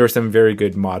 there were some very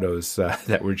good mottos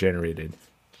that were generated.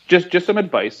 Just some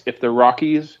advice: if the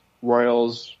Rockies,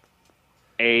 Royals,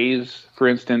 A's, for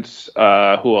instance, who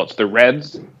else? The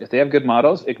Reds, if they have good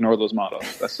mottos, ignore those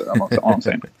mottos. That's all I'm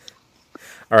saying.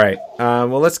 All right.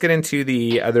 Well, let's get into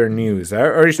the other news. I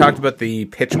already talked about the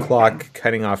pitch clock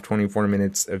cutting off 24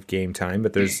 minutes of game time,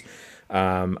 but there's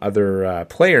other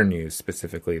player news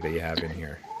specifically that you have in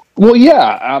here. Well,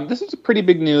 yeah, this is a pretty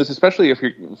big news, especially if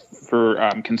you're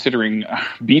considering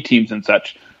B teams and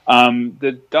such.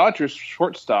 The Dodgers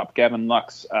shortstop Gavin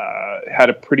Lux had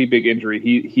a pretty big injury.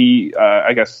 He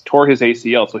I guess tore his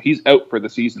ACL, so he's out for the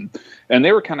season. And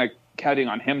they were kind of counting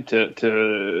on him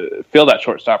to fill that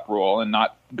shortstop role and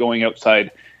not going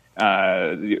outside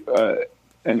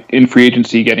in free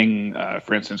agency, getting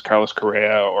for instance Carlos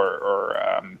Correa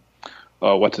or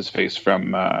what's his face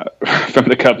from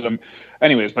the Cubs.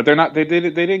 Anyways, but they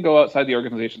didn't go outside the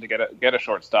organization to get a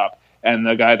shortstop, and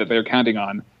the guy that they're counting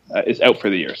on is out for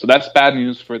the year. So that's bad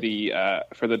news for the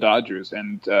Dodgers,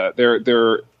 and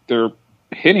their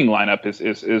hitting lineup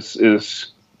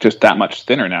is just that much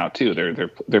thinner now too.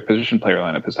 Their position player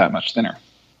lineup is that much thinner.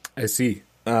 I see.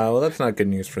 Well, that's not good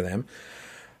news for them.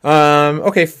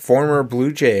 Okay, former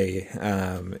Blue Jay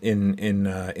in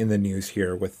the news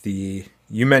here with you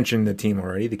mentioned the team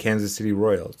already, the Kansas City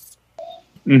Royals.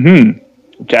 Mm-hmm.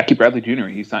 Jackie Bradley Jr.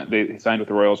 He signed with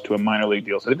the Royals to a minor league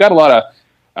deal, so they've got a lot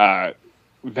of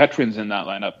veterans in that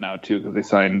lineup now too, because they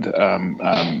signed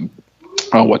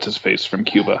what's his face from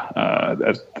Cuba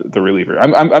as the reliever.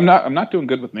 I'm not doing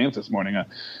good with names this morning. I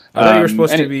thought you were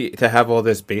supposed to have all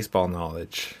this baseball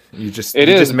knowledge. You just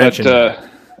mentioned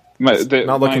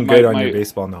not looking good on your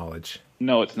baseball knowledge.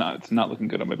 No, it's not. It's not looking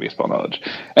good on my baseball knowledge.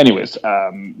 Anyways,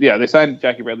 they signed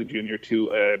Jackie Bradley Jr.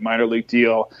 to a minor league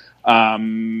deal.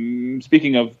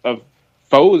 Speaking of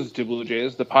foes to Blue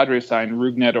Jays, the Padres signed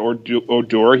Rougned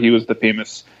Odor. He was the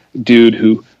famous dude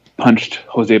who punched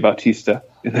Jose Bautista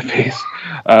in the face.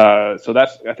 So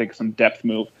that's, I think, some depth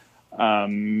move.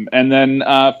 And then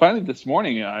finally this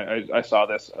morning, I saw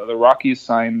this. The Rockies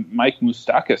signed Mike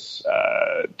Moustakas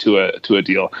to a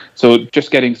deal. So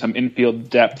just getting some infield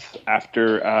depth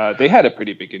after they had a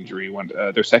pretty big injury. When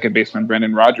their second baseman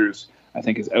Brendan Rodgers, I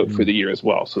think, is out for the year as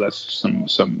well. So that's some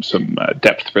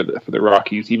depth for the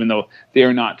Rockies, even though they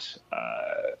are not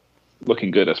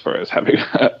looking good as far as having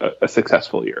a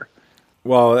successful year.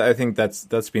 Well, I think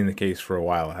that's been the case for a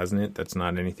while, hasn't it? That's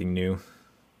not anything new.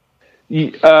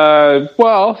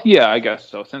 Well, yeah, I guess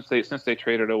so. Since they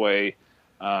traded away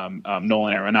Nolan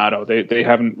Arenado, they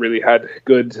haven't really had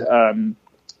good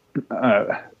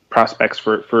prospects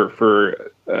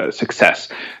for success.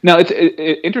 Now,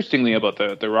 interestingly about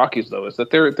the Rockies, though, is that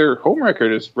their home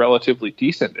record is relatively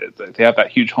decent. They have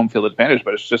that huge home field advantage,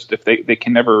 but it's just if they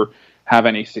can never have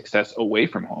any success away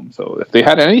from home. So if they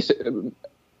had any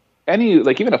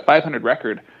like even a 500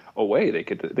 record away, they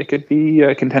could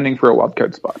be contending for a wild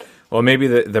card spot. Well, maybe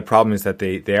the problem is that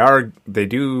they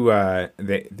do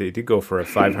go for a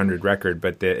 500 record,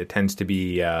 but it tends to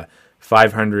be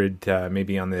 500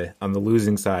 maybe on the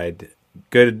losing side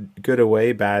good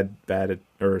away,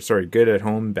 good at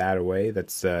home, bad away.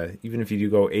 That's even if you do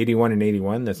go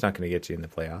 81-81, that's not going to get you in the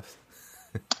playoffs.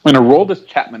 And Aroldis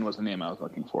Chapman was the name I was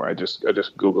looking for. I just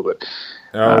Googled it.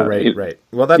 Oh, right.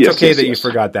 Well, that's okay that you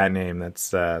forgot that name.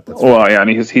 That's well, yeah, and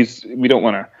he's we don't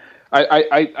want to.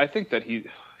 I think that he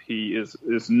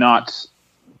is not.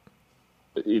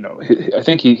 I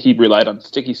think he relied on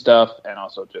sticky stuff and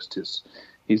also just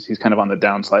he's kind of on the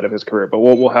downside of his career. But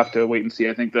we'll have to wait and see.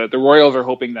 I think the Royals are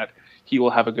hoping that he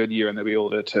will have a good year and they'll be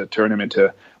able to turn him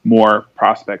into more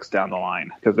prospects down the line,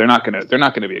 because they're not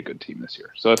gonna be a good team this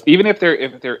year. So even if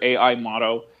their AI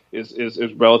motto is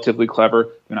relatively clever,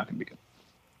 they're not gonna be good.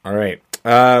 All right.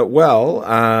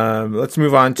 Let's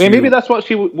move on to. Maybe that's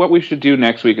what we should do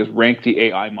next week is rank the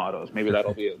AI mottos. Maybe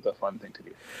that'll be the fun thing to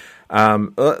do.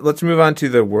 Let's move on to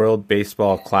the World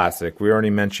Baseball Classic. We already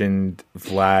mentioned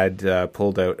Vlad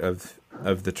pulled out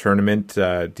of the tournament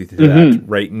due to that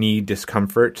right knee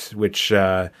discomfort, which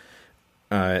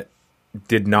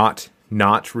did not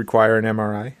require an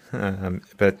MRI.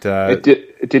 But it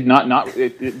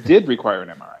did require an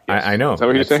MRI. Yes. I know. Is that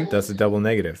what you're saying? That's a double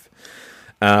negative.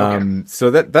 So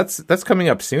that's coming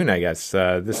up soon, I guess.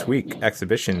 This week,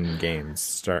 exhibition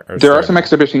games There are some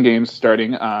exhibition games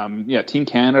starting. Team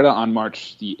Canada on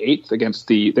March the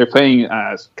 8th they're playing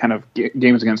kind of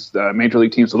games against major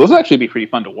league teams. So those will actually be pretty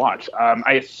fun to watch.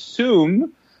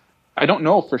 I don't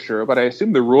know for sure, but I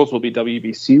assume the rules will be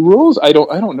WBC rules. I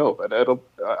don't know, but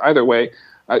either way,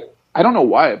 I don't know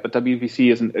why, but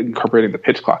WBC isn't incorporating the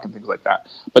pitch clock and things like that.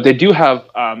 But they do have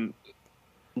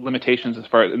limitations as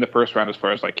far as in the first round, as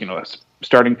far as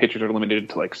starting pitchers are limited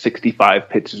to 65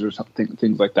 pitches or something,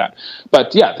 things like that.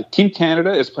 But yeah, the Team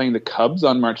Canada is playing the Cubs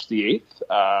on March the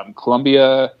 8th.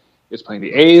 Colombia is playing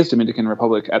the A's, Dominican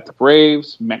Republic at the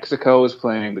Braves, Mexico is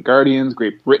playing the Guardians,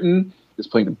 Great Britain is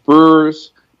playing the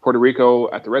Brewers, Puerto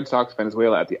Rico at the Red Sox,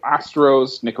 Venezuela at the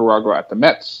Astros, Nicaragua at the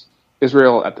Mets,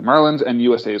 Israel at the Marlins, and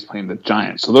USA is playing the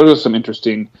Giants. So those are some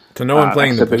interesting. So no one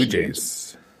playing the Blue Jays. Games.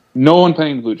 No one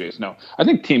playing the Blue Jays. No, I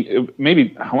think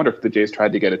I wonder if the Jays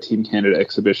tried to get a Team Canada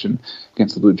exhibition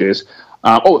against the Blue Jays.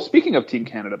 Speaking of Team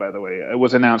Canada, by the way, it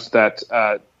was announced that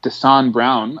Desan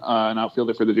Brown, an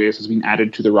outfielder for the Jays, has been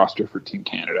added to the roster for Team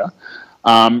Canada.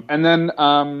 And then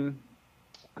I'm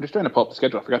just trying to pull up the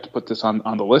schedule. I forgot to put this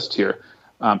on the list here.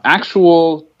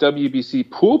 Actual WBC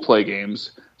pool play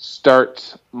games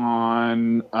start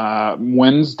on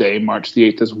Wednesday, March the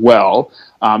 8th as well.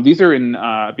 These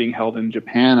are being held in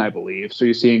Japan, I believe. So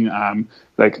you're seeing a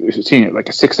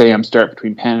 6 a.m. start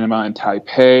between Panama and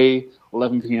Taipei,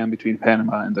 11 p.m. between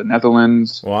Panama and the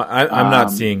Netherlands. Well, I'm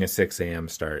not seeing a 6 a.m.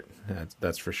 start.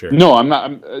 That's for sure. No, I'm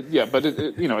not. But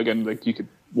again, you could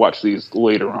watch these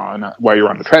later on while you're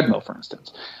on the treadmill, for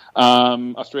instance.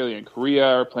 Australia and Korea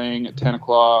are playing at 10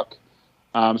 o'clock.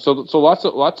 So lots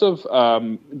of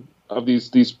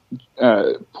these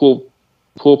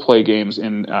pool play games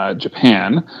in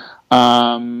Japan.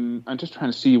 I'm just trying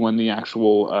to see when the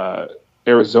actual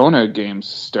Arizona games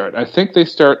start. I think they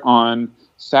start on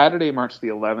Saturday, March the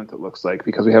 11th. It looks like,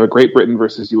 because we have a Great Britain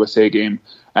versus USA game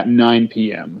at 9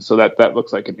 p.m. So that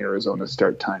looks like an Arizona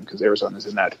start time, because Arizona's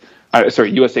in that.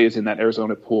 USA is in that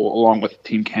Arizona pool along with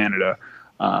Team Canada.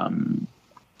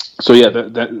 So yeah,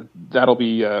 that'll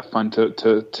be fun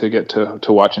to get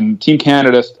to watch. And Team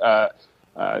Canada,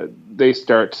 they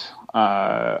start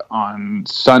on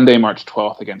Sunday, March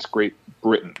 12th against Great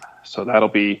Britain. So that's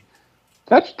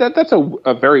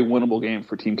a very winnable game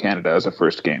for Team Canada as a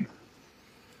first game.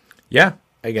 Yeah,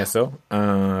 I guess so.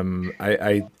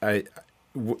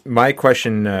 My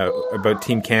question about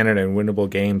Team Canada and winnable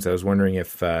games, I was wondering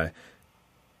if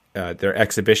their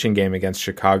exhibition game against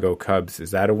Chicago Cubs,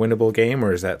 is that a winnable game,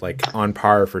 or is that on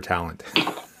par for talent?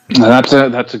 That's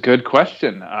a good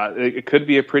question. It could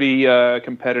be a pretty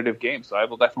competitive game, so I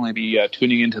will definitely be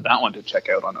tuning into that one to check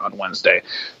out on Wednesday.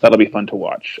 That'll be fun to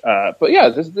watch. But yeah,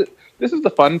 this is the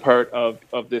fun part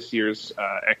of this year's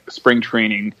spring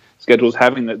training schedules,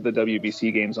 having the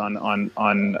WBC games on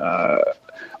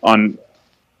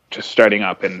just starting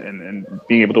up and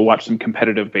being able to watch some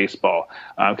competitive baseball,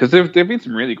 because there've been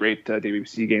some really great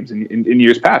WBC games in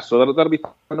years past, so that'll be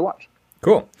fun to watch.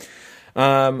 Cool.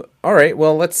 All right.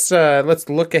 Well, let's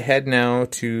look ahead now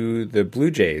to the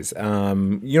Blue Jays.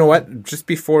 You know what? Just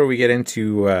before we get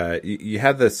into, you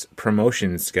have this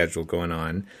promotion schedule going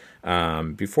on.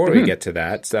 Before we get to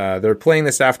that, they're playing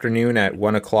this afternoon at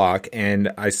 1:00,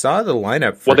 and I saw the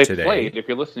lineup for today. Well, they played. If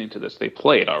you're listening to this, they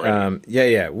played already.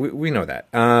 Yeah, we know that.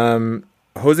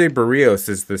 Jose Barrios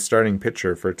is the starting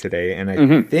pitcher for today, and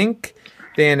I think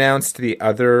they announced the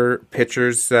other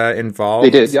pitchers involved. They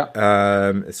did,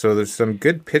 yeah. So there's some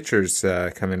good pitchers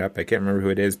coming up. I can't remember who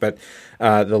it is, but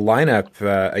the lineup,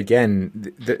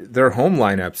 again, their home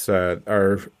lineups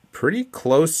are pretty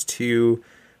close to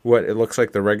what it looks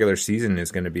like the regular season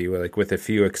is going to be, like with a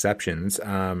few exceptions.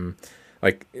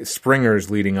 Like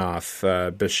Springer's leading off,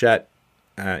 Bichette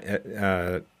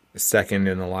second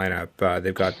in the lineup.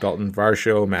 They've got Dalton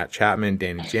Varsho, Matt Chapman,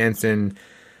 Danny Jansen,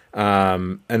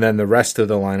 and then the rest of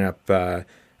the lineup.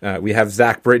 We have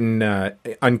Zach Britton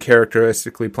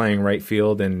uncharacteristically playing right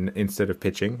field and instead of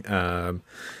pitching.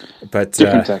 But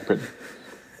different Zach Britton.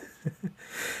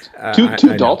 Two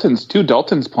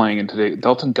Daltons playing in today.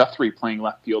 Dalton Guthrie playing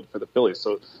left field for the Phillies.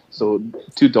 So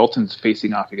two Daltons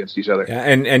facing off against each other. Yeah,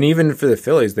 and even for the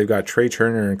Phillies, they've got Trey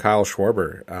Turner and Kyle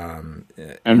Schwarber.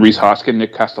 And Rhys Hoskin,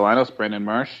 Nick Castellanos, Brandon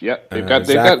Marsh. Yep,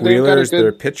 Zach Wheeler's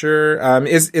their pitcher.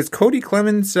 Is Cody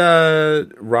Clemens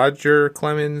Roger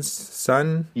Clemens'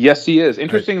 son? Yes, he is.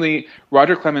 Interestingly,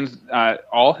 Roger Clemens,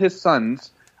 all his sons,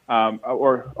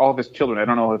 or all of his children, I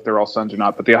don't know if they're all sons or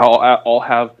not, but they all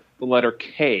have the letter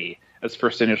K as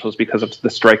first initials because of the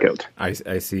strikeout.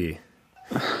 I see.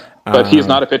 But he's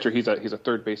not a pitcher. He's a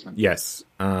third baseman. Yes.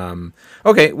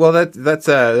 Okay. Well,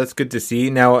 that's good to see.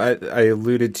 Now, I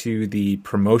alluded to the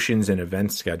promotions and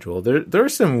events schedule. There are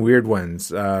some weird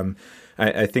ones.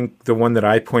 I think the one that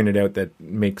I pointed out that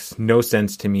makes no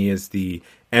sense to me is the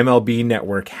MLB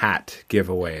Network hat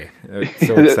giveaway. It's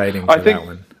so exciting for that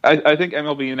one. I think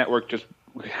MLB Network just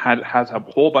has a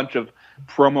whole bunch of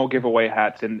promo giveaway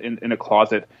hats in a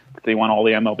closet that they want all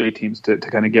the MLB teams to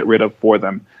kind of get rid of for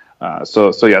them.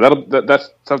 So yeah,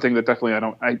 that's something that definitely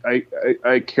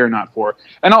I care not for.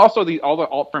 And also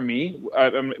for me, I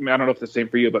don't know if it's the same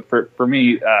for you, but for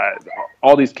me,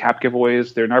 all these cap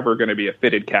giveaways, they're never going to be a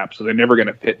fitted cap, so they're never going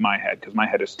to fit my head because my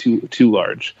head is too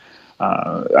large.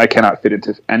 I cannot fit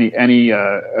into any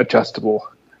adjustable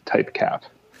type cap.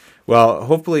 Well,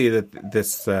 hopefully that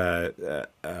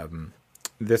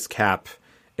this cap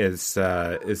is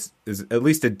at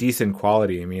least a decent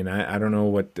quality. I mean, I don't know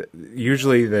what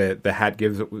usually the hat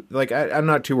gives. Like I'm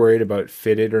not too worried about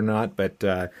fitted or not, but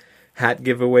hat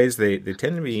giveaways they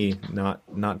tend to be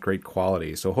not great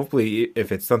quality. So hopefully,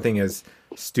 if it's something as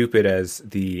stupid as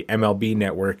the MLB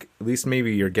Network, at least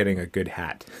maybe you're getting a good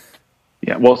hat.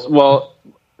 Yeah. Well.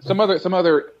 Some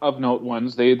other of note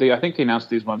ones. They I think they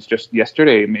announced these ones just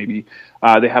yesterday. Maybe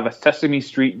they have a Sesame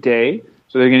Street Day,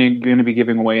 so they're going to be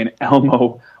giving away an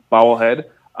Elmo bobblehead.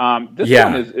 This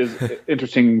one is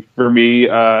interesting for me.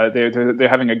 They're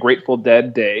having a Grateful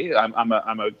Dead Day. I'm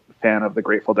a fan of the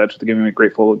Grateful Dead, so they're giving me a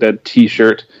Grateful Dead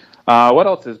T-shirt. What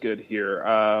else is good here?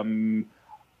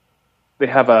 They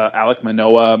have a Alek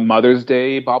Manoah Mother's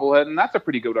Day bobblehead, and that's a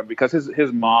pretty good one because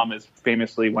his mom is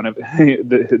famously one of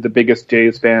the biggest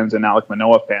Jays fans and Alek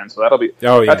Manoah fans. So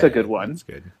that's a good one. That's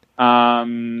good.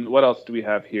 What else do we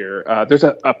have here? There's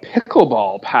a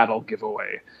pickleball paddle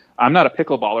giveaway. I'm not a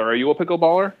pickleballer. Are you a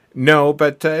pickleballer? No,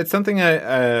 but it's something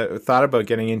I thought about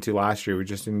getting into last year. We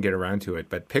just didn't get around to it.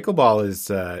 But pickleball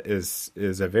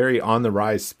is a very on the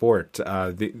rise sport.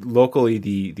 Locally,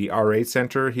 the R8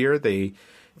 Center here,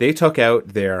 they took out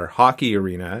their hockey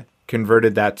arena,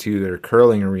 converted that to their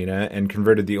curling arena, and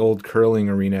converted the old curling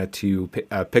arena to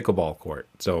a pickleball court.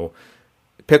 So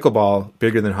pickleball,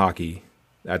 bigger than hockey.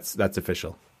 That's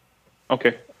official.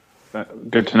 Okay.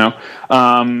 Good to know.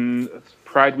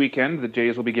 Pride weekend, the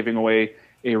Jays will be giving away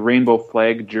a rainbow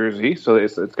flag jersey. So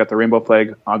it's got the rainbow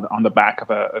flag on the back of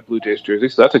a Blue Jays jersey.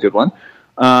 So that's a good one.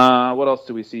 What else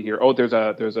do we see here? Oh, there's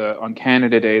a on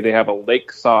Canada Day they have a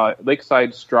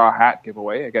Lakeside straw hat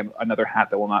giveaway. Again, another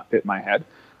hat that will not fit my head.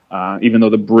 Even though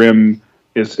the brim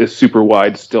is super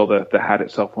wide, still the hat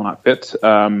itself will not fit.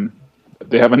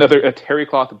 They have a terry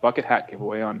cloth bucket hat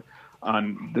giveaway on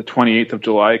the 28th of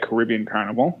July, Caribbean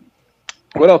Carnival.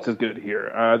 What else is good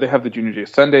here? They have the Junior J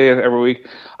Sunday every week.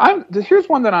 Here's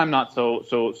one that I'm not so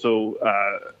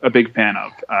a big fan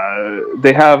of.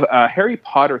 They have a Harry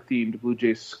Potter themed Blue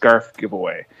Jays scarf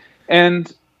giveaway,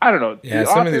 and I don't know. Yeah,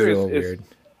 some of these are a little weird.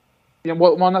 Yeah,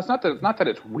 well, that's not that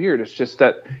it's weird. It's just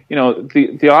that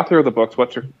the author of the books. I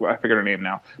forget her name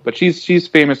now, but she's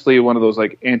famously one of those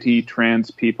like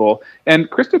anti-trans people. And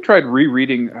Krista tried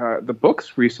rereading the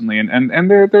books recently, and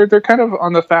they're kind of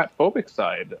on the fat phobic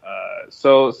side.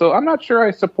 So I'm not sure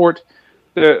I support.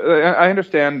 I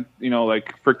understand,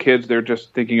 like for kids, they're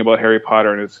just thinking about Harry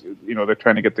Potter, and it's they're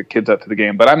trying to get the kids out to the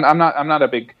game. But I'm not a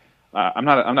big I'm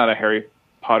not a Harry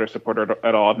Potter supporter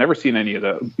at all. I've never seen any of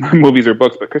the movies or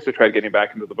books, but Krista tried getting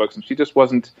back into the books, and she just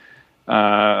wasn't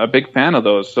a big fan of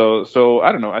those. So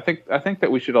I don't know. I think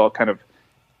that we should all kind of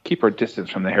keep our distance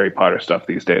from the Harry Potter stuff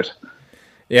these days.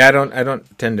 Yeah, I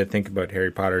don't tend to think about Harry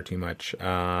Potter too much.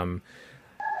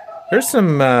 There's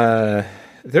some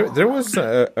there was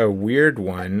a weird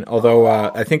one, although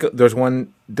I think there's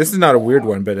one. This is not a weird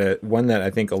one, but one that I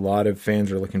think a lot of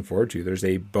fans are looking forward to. There's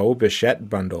a Bo Bichette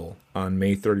bundle on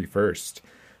May 31st.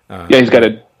 Yeah, he's got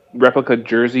a replica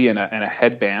jersey and a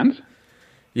headband.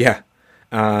 Yeah.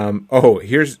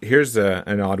 Here's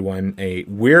an odd one. A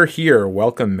We're Here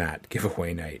welcome mat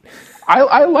giveaway night.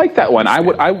 I like that one. I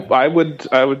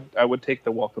would take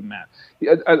the welcome mat.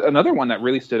 Another one that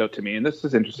really stood out to me, and this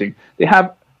is interesting. They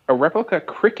have a replica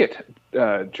cricket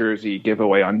jersey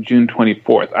giveaway on June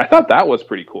 24th. I thought that was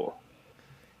pretty cool.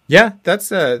 Yeah,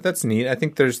 that's neat. I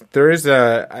think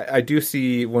I do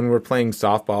see when we're playing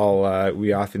softball,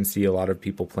 we often see a lot of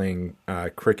people playing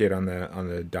cricket on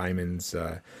the diamonds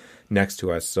next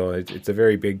to us. So it's a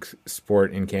very big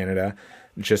sport in Canada.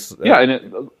 Just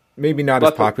maybe not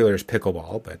as popular as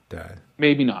pickleball, but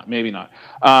maybe not.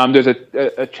 There's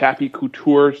a Chappie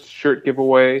Couture shirt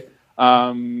giveaway.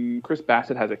 Chris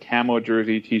Bassett has a camo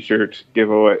jersey T-shirt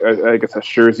giveaway. I guess a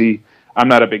jersey. I'm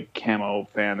not a big camo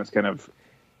fan. It's kind of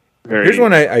very. Here's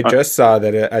one I just saw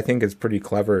that I think is pretty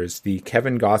clever. Is the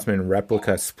Kevin Gossman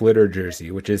replica splitter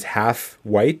jersey, which is half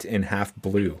white and half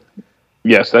blue.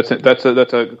 Yes, that's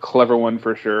a clever one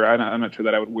for sure. I'm not sure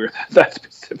that I would wear that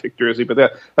specific jersey, but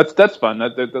that's fun.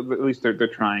 At least they're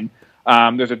trying.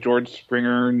 There's a George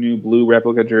Springer new blue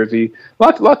replica jersey.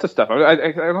 Lots of stuff.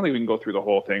 I don't even go through the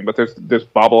whole thing, but there's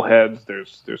bobbleheads.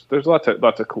 There's lots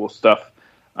of cool stuff.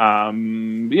 The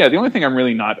only thing I'm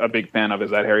really not a big fan of is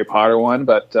that Harry Potter one,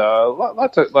 but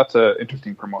lots of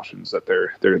interesting promotions that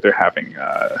they're having.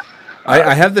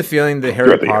 I have the feeling the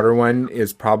Harry Potter one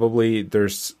is probably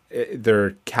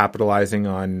they're capitalizing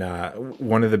on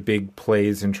one of the big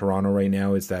plays in Toronto right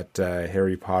now is that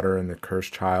Harry Potter and the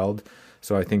Cursed Child.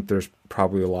 So I think there's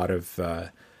probably a lot of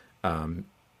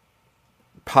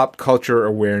pop culture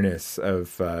awareness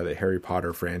of the Harry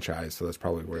Potter franchise. So that's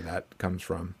probably where that comes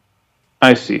from.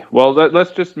 I see. Well,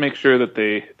 let's just make sure that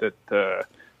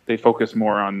they focus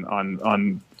more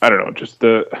on I don't know, just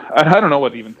I don't know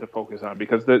what even to focus on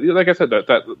because like I said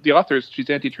that the authors, she's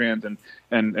anti-trans and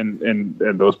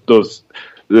those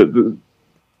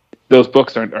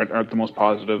books aren't the most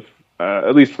positive,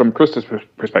 at least from Krista's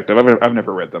perspective. I've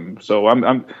never read them, so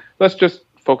let's just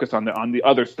focus on the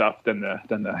other stuff than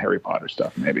the Harry Potter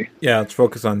stuff, maybe. Yeah, let's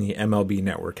focus on the MLB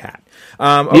Network hat.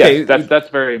 Okay, yes, that's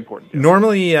very important. Yes.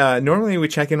 Normally we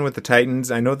check in with the Titans.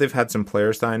 I know they've had some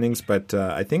player signings, but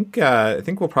I think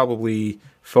we'll probably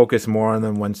focus more on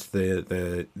them once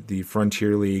the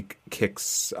Frontier League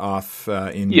kicks off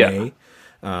in May.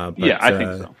 I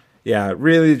think so. Yeah,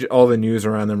 really, all the news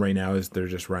around them right now is they're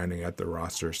just rounding out their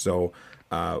roster. So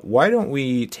why don't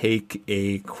we take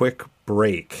a quick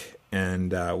break?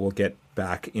 And we'll get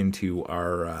back into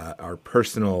our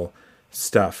personal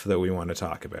stuff that we want to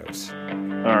talk about.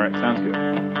 All right, sounds good.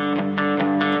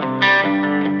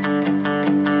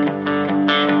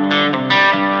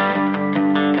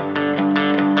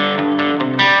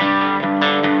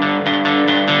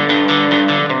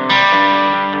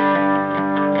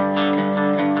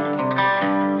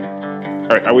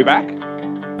 All right, are we back?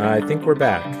 I think we're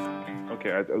back.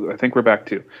 Okay, I think we're back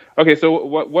too. Okay, so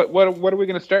what are we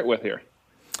going to start with here?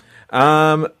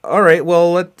 All right.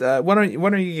 Well, why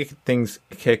don't you get things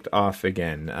kicked off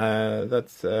again?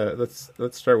 Let's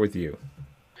start with you.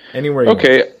 Anywhere. You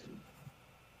okay.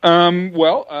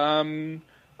 Want.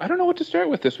 I don't know what to start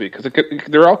with this week because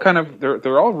they're all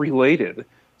they're all related.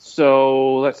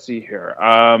 So let's see here.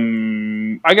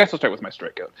 I guess I'll start with my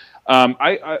strikeout.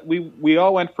 We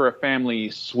all went for a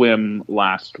family swim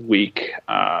last week.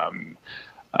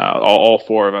 All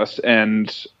four of us,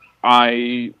 and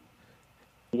I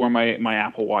wore my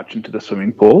Apple Watch into the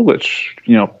swimming pool, which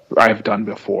I've done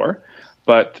before.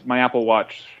 But my Apple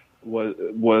Watch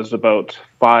was about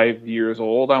 5 years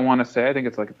old. I want to say. I think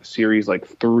it's like the Series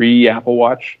 3 Apple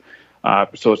Watch.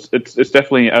 So it's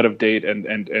definitely out of date,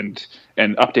 and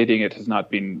updating it has not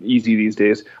been easy these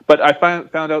days. But I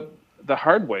found out the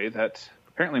hard way that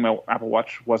apparently my Apple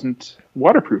Watch wasn't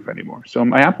waterproof anymore. So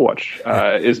my Apple Watch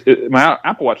my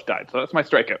Apple Watch died. So that's my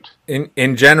strikeout.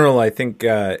 In general, I think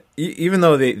even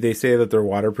though they say that they're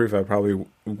waterproof, I probably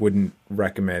wouldn't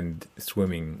recommend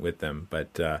swimming with them.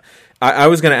 But I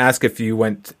was going to ask if you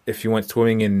went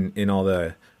swimming in all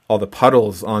the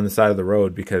puddles on the side of the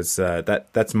road, because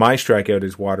that's my strikeout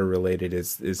is water related.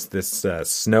 Is this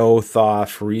snow thaw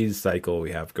freeze cycle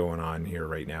we have going on here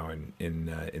right now in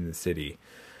the city.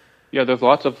 Yeah, there's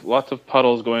lots of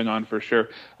puddles going on for sure.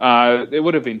 It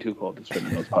would have been too cold to swim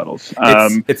in those puddles.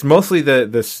 It's mostly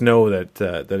the snow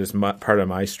that is part of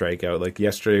my strikeout. Like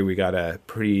yesterday, we got a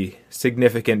pretty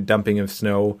significant dumping of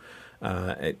snow.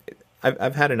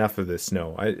 I've had enough of this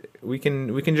snow. We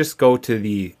can just go to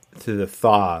the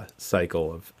thaw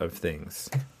cycle of things.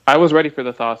 I was ready for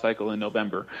the thaw cycle in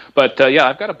November, but yeah,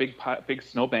 I've got a big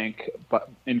snowbank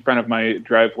in front of my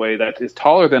driveway that is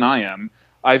taller than I am.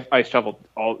 I shoveled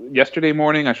all yesterday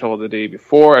morning. I shoveled the day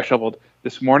before. I shoveled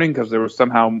this morning because there was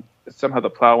somehow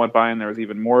the plow went by and there was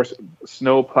even more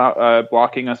snow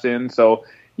blocking us in. So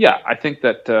yeah, I think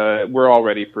that we're all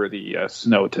ready for the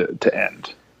snow to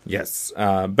end. Yes,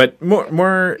 but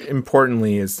more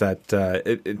importantly is that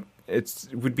it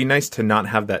would be nice to not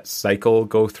have that cycle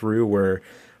go through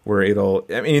where it'll.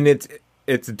 I mean, it's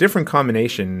a different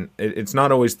combination. It's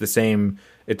not always the same.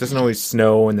 It doesn't always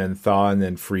snow and then thaw and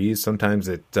then freeze. Sometimes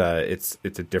it's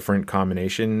a different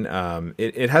combination.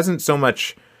 It hasn't so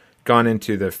much gone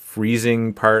into the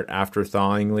freezing part after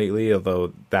thawing lately,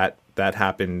 although that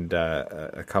happened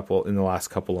in the last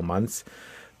couple of months.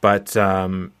 But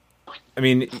I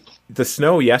mean, the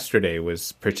snow yesterday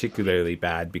was particularly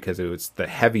bad because it was the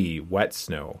heavy, wet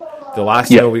snow. The last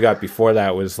snow we got before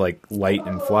that was like light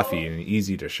and fluffy and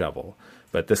easy to shovel.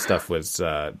 But this stuff was,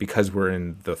 because we're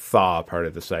in the thaw part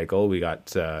of the cycle, we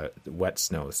got wet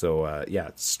snow. So, yeah,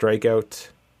 strikeout,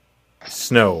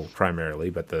 snow primarily,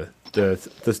 but the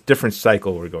different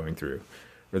cycle we're going through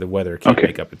where the weather can't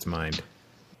make up its mind.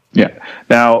 Yeah.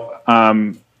 Now,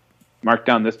 mark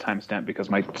down this timestamp because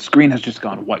my screen has just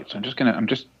gone white. So hang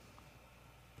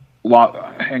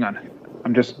on.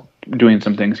 I'm just doing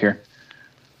some things here.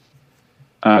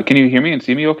 Can you hear me and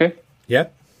see me okay? Yeah.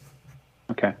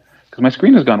 Okay. Because my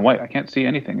screen has gone white. I can't see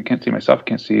anything. I can't see myself. I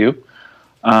can't see you.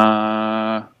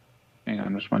 Hang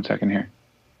on just 1 second here.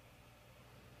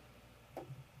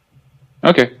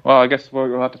 Okay. Well, I guess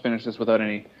we'll have to finish this without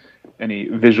any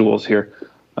visuals here.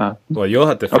 Well, you'll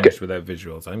have to finish without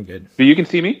visuals. I'm good. But you can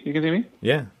see me? You can see me?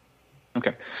 Yeah.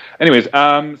 Okay. Anyways,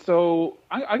 so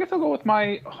I guess I'll go with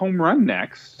my home run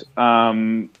next.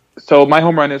 So my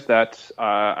home run is that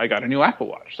I got a new Apple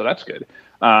Watch, so that's good.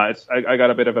 I got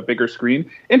a bit of a bigger screen.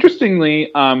 Interestingly,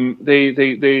 they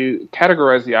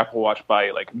categorize the Apple Watch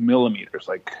by like millimeters.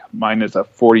 Like mine is a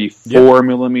 44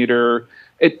 millimeter.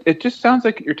 It just sounds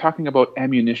like you're talking about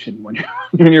ammunition when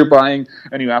you're buying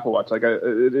a new Apple Watch. Like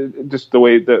just the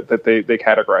way that they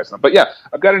categorize them. But yeah,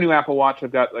 I've got a new Apple Watch.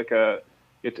 I've got like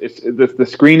the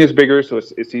screen is bigger, so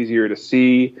it's easier to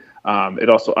see. It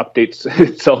also updates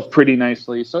itself pretty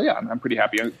nicely. So yeah, I'm pretty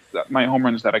happy. My home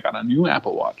run is that I got a new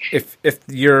Apple Watch. If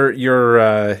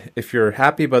you're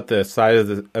happy about the size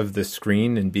of the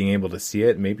screen and being able to see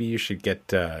it, maybe you should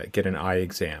get an eye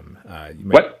exam.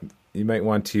 You might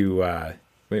want to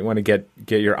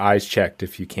get your eyes checked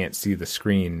if you can't see the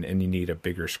screen and you need a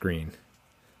bigger screen.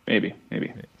 Maybe.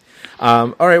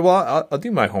 All right. Well, I'll do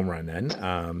my home run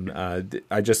then.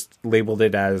 I just labeled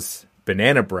it as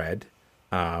banana bread.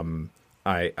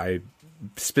 I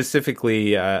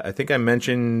specifically, I think I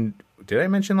mentioned. Did I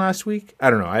mention last week? I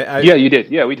don't know. Yeah, you did.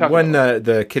 Yeah, we talked. When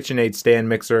the KitchenAid stand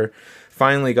mixer,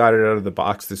 finally got it out of the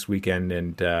box this weekend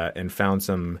and found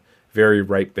some very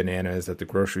ripe bananas at the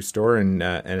grocery store. And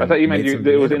I thought you meant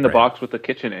it was in the box with the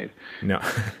KitchenAid. No,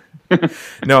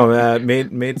 no.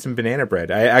 Made some banana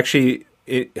bread. I actually.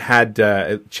 It had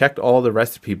checked all the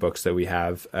recipe books that we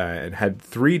have and had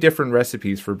 3 different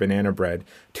recipes for banana bread.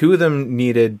 2 of them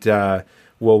needed,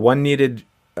 one needed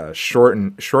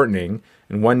shortening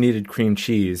and one needed cream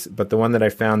cheese. But the one that I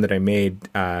found that I made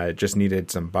just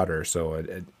needed some butter. So,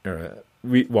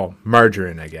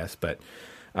 margarine, I guess. But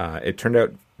it turned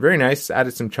out very nice.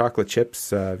 Added some chocolate chips.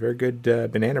 Very good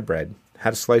banana bread.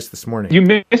 Had a slice this morning.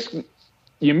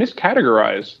 You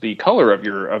miscategorized the color of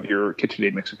your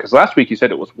KitchenAid mixer because last week you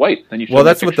said it was white. Then you showed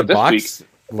that's what the box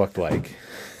looked like.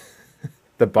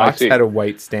 The box had a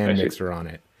white stand mixer on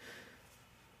it.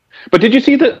 But did you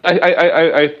see the?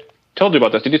 I told you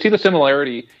about this. Did you see the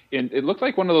similarity? It looked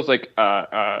like one of those like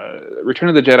Return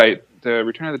of the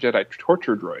Jedi,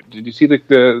 torture droid. Did you see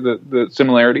the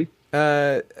similarity?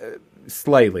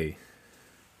 Slightly.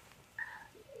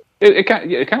 It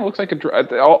kind of looks like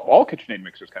all KitchenAid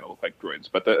mixers kind of look like droids,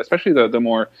 but especially the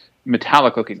more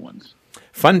metallic looking ones.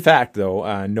 Fun fact,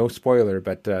 though, no spoiler,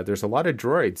 but there's a lot of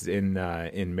droids in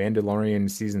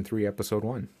Mandalorian season 3, episode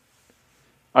 1.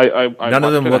 None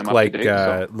of them look like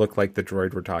the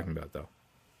droid we're talking about, though.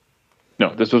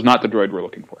 No, this was not the droid we're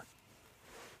looking for.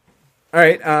 All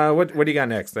right, what do you got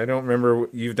next? I don't remember.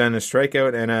 You've done a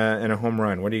strikeout and a home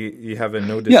run. What do you have? A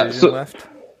no decision left?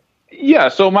 Yeah,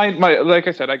 so my like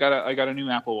I said, I got a new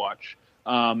Apple Watch.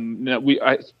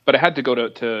 But I had to go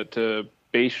to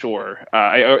Bayshore.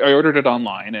 I ordered it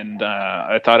online, and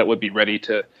I thought it would be ready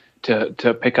to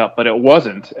pick up, but it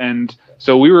wasn't. And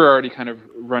so we were already kind of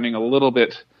running a little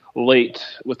bit late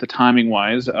with the timing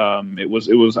wise. It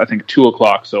was I think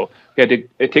 2:00. So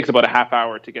it takes about a half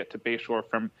hour to get to Bayshore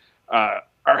from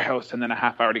our house, and then a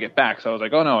half hour to get back. So I was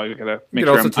like, oh no, I gotta make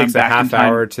sure I'm back in time. It also takes a half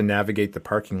hour to navigate the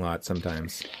parking lot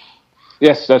sometimes.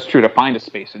 Yes, that's true, to find a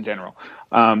space in general.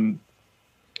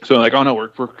 So like, oh no, we're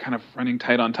kind of running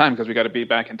tight on time because we got to be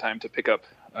back in time to pick up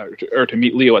or to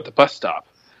meet Leo at the bus stop.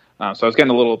 So I was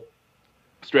getting a little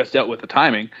stressed out with the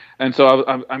timing, and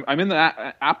so I'm in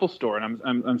the Apple store, and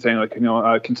I'm saying like,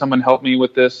 can someone help me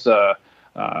with this? I'm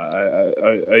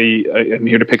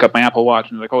here to pick up my Apple Watch,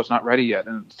 and they're like, oh, it's not ready yet,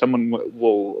 and someone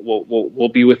will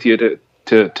be with you to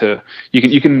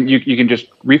you can just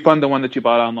refund the one that you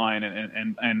bought online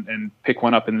and pick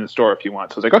one up in the store if you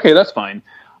want. So I was like, okay, that's fine.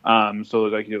 So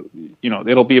like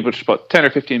it'll be about 10 or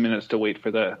 15 minutes to wait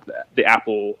for the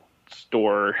Apple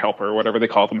store helper or whatever they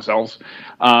call themselves.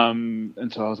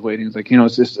 And so I was waiting. It's like,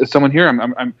 is someone here?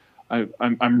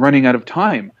 I'm running out of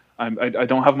time. I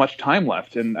don't have much time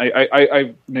left, and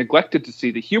I neglected to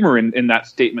see the humor in that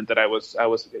statement that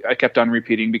I kept on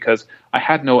repeating because I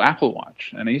had no Apple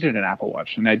Watch and I needed an Apple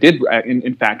Watch, and I did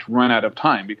in fact run out of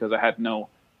time because I had no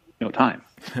time.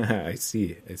 I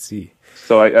see.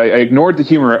 So I ignored the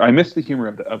humor. I missed the humor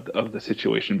of the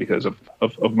situation because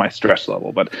of my stress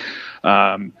level. But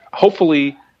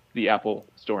hopefully the Apple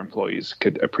Store employees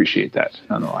could appreciate that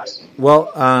nonetheless.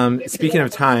 Well, speaking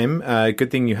of time, good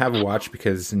thing you have a watch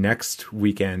because next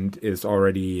weekend is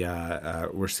already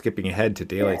we're skipping ahead to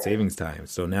daylight savings time.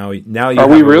 So now you are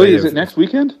we really? Is it next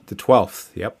weekend? The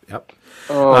 12th. Yep.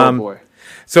 Oh boy.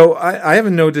 So I have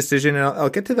a no decision, and I'll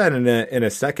get to that in a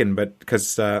second. But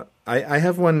because I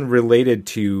have one related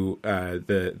to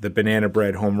the banana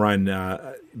bread home run.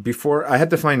 Before I had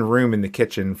to find room in the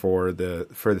kitchen for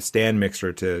the stand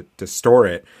mixer to store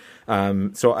it.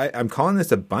 So I'm calling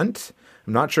this a bunt.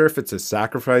 I'm not sure if it's a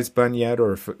sacrifice bunt yet,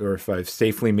 or if I've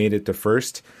safely made it to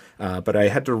first. But I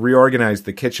had to reorganize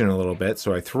the kitchen a little bit,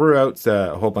 so I threw out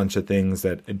a whole bunch of things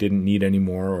that I didn't need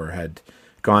anymore or had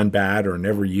gone bad or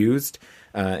never used.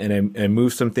 And I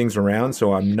moved some things around,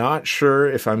 so I'm not sure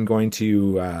if I'm going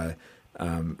to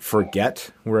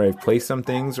forget where I've placed some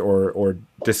things, or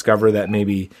discover that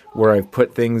maybe where I've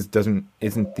put things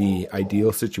isn't the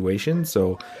ideal situation.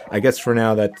 So I guess for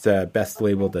now that's best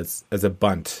labeled as a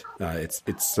bunt.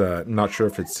 It's not sure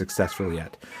if it's successful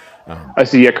yet. I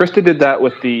see. Yeah, Krista did that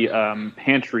with the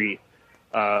pantry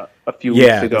a few weeks ago.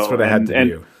 Yeah, that's what I had to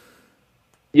do.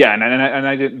 Yeah, and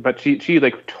I didn't, but she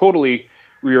like totally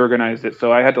reorganized it,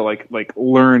 so I had to like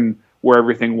learn where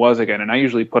everything was again, and I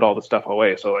usually put all the stuff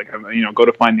away. So like go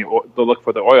to find the look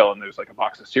for the oil, and there's like a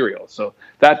box of cereal. So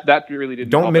that really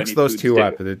didn't. Don't mix those two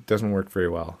up; it doesn't work very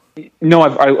well. No,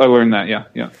 I learned that.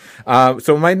 Yeah.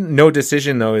 So my no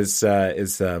decision though is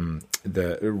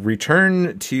the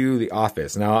return to the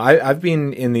office. Now I've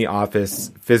been in the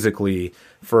office physically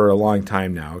for a long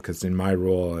time now, because in my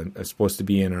role I'm supposed to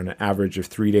be in on an average of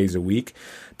 3 days a week,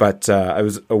 but I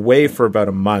was away for about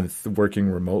a month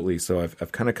working remotely, so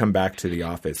I've kind of come back to the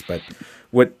office. But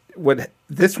what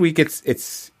this week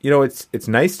it's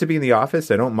nice to be in the office.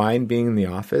 I don't mind being in the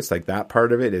office, like that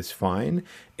part of it is fine.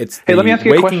 Hey, let me ask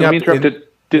you a question. Let me interrupt.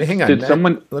 Hang on,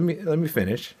 someone let me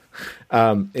finish.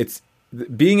 It's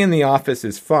being in the office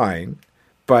is fine,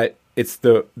 but it's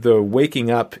the waking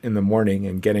up in the morning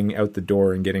and getting out the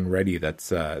door and getting ready that's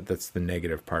the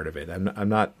negative part of it. I'm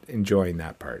not enjoying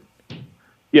that part.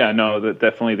 Yeah, no,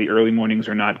 definitely the early mornings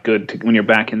are not good when you're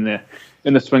back in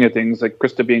the swing of things. Like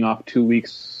Krista being off 2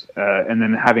 weeks and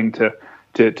then having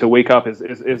to wake up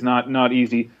is not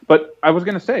easy. But I was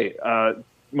going to say,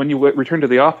 when you returned to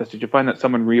the office, did you find that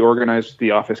someone reorganized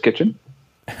the office kitchen?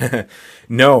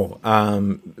 No,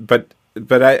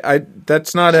 but I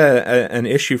that's not an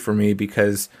issue for me,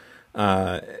 because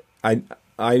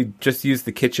I just use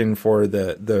the kitchen for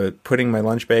the putting my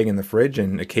lunch bag in the fridge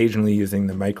and occasionally using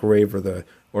the microwave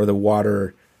or the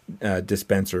water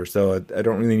dispenser. So I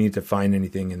don't really need to find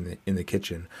anything in the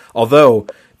kitchen. Although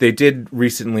they did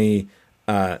recently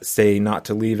say not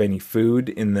to leave any food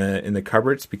in the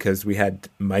cupboards because we had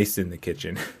mice in the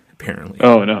kitchen. Apparently.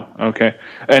 Oh no. Okay.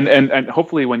 And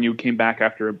hopefully when you came back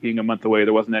after being a month away,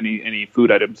 there wasn't any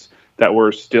food items that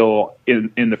were still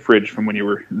in the fridge from when you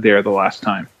were there the last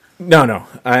time. No.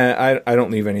 I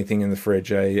don't leave anything in the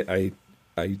fridge. I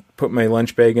put my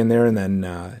lunch bag in there and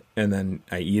then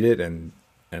I eat it and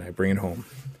I bring it home.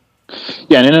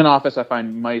 Yeah, and in an office, I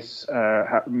find mice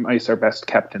are best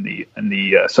kept in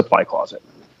the supply closet.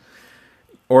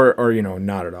 Or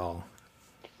not at all.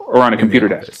 or on a computer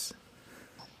desk.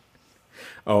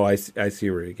 Oh, I see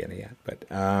where you're getting at. But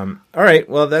all right,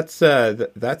 well, that's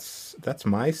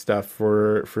my stuff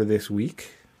for this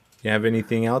week. You have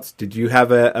anything else? Did you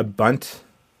have a bunt?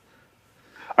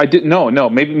 I didn't. No.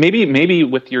 Maybe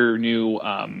with your new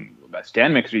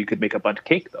stand mixer, you could make a bunt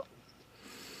cake though.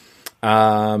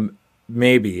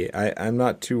 Maybe. I'm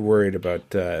not too worried about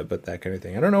that kind of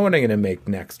thing. I don't know what I'm going to make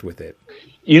next with it.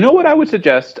 You know what I would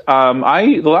suggest?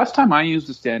 The last time I used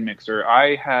the stand mixer,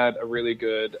 I had a really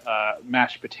good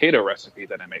mashed potato recipe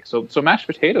that I make. So mashed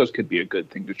potatoes could be a good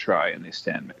thing to try in the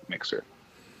stand mixer.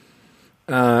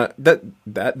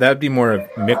 That'd be more of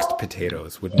mixed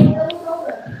potatoes, wouldn't it?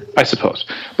 I suppose,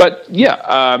 but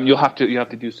yeah, you'll have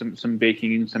to do some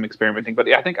baking and some experimenting. But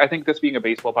yeah, I think this being a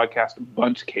baseball podcast,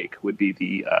 bundt cake would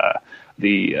be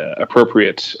the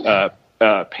appropriate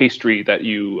pastry that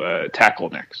you tackle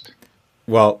next.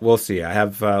 Well, we'll see. I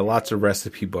have lots of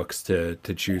recipe books to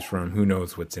choose from. Who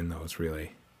knows what's in those,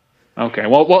 really? Okay.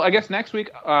 Well, I guess next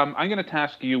week I'm going to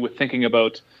task you with thinking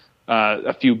about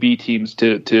a few B teams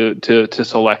to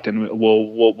select, and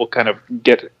we'll kind of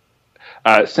get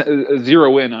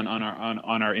zero in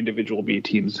on our individual B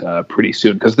teams pretty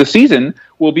soon, because the season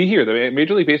will be here. The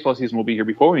Major League Baseball season will be here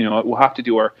before we know it. We'll have to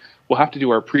do our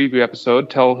preview episode,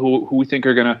 tell who we think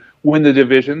are going to win the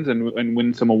divisions and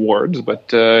win some awards.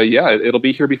 But yeah, it'll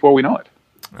be here before we know it.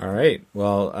 All right.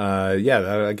 Well,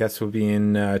 that I guess will be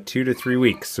in 2 to 3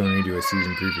 weeks when we do a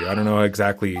season preview. I don't know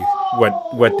exactly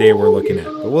what day we're looking at,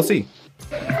 but we'll see.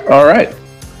 All right.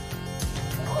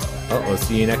 Well, we'll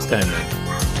see you next time then.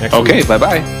 Okay, week.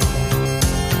 Bye-bye. You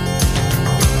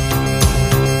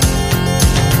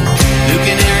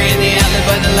can area in the outlet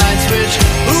by the light switch.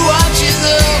 Who watches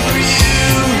over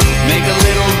you? Make a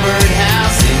little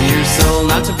birdhouse in your soul,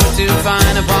 not to put too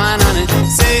fine a point on it.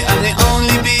 Say I'm the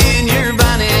only bee in your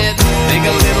bonnet. Make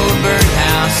a little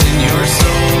birdhouse in your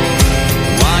soul.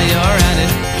 While you're at it,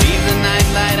 leave the night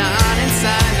light on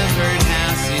inside the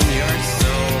birdhouse in your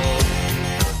soul,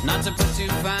 not to put too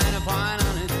fine a point on it.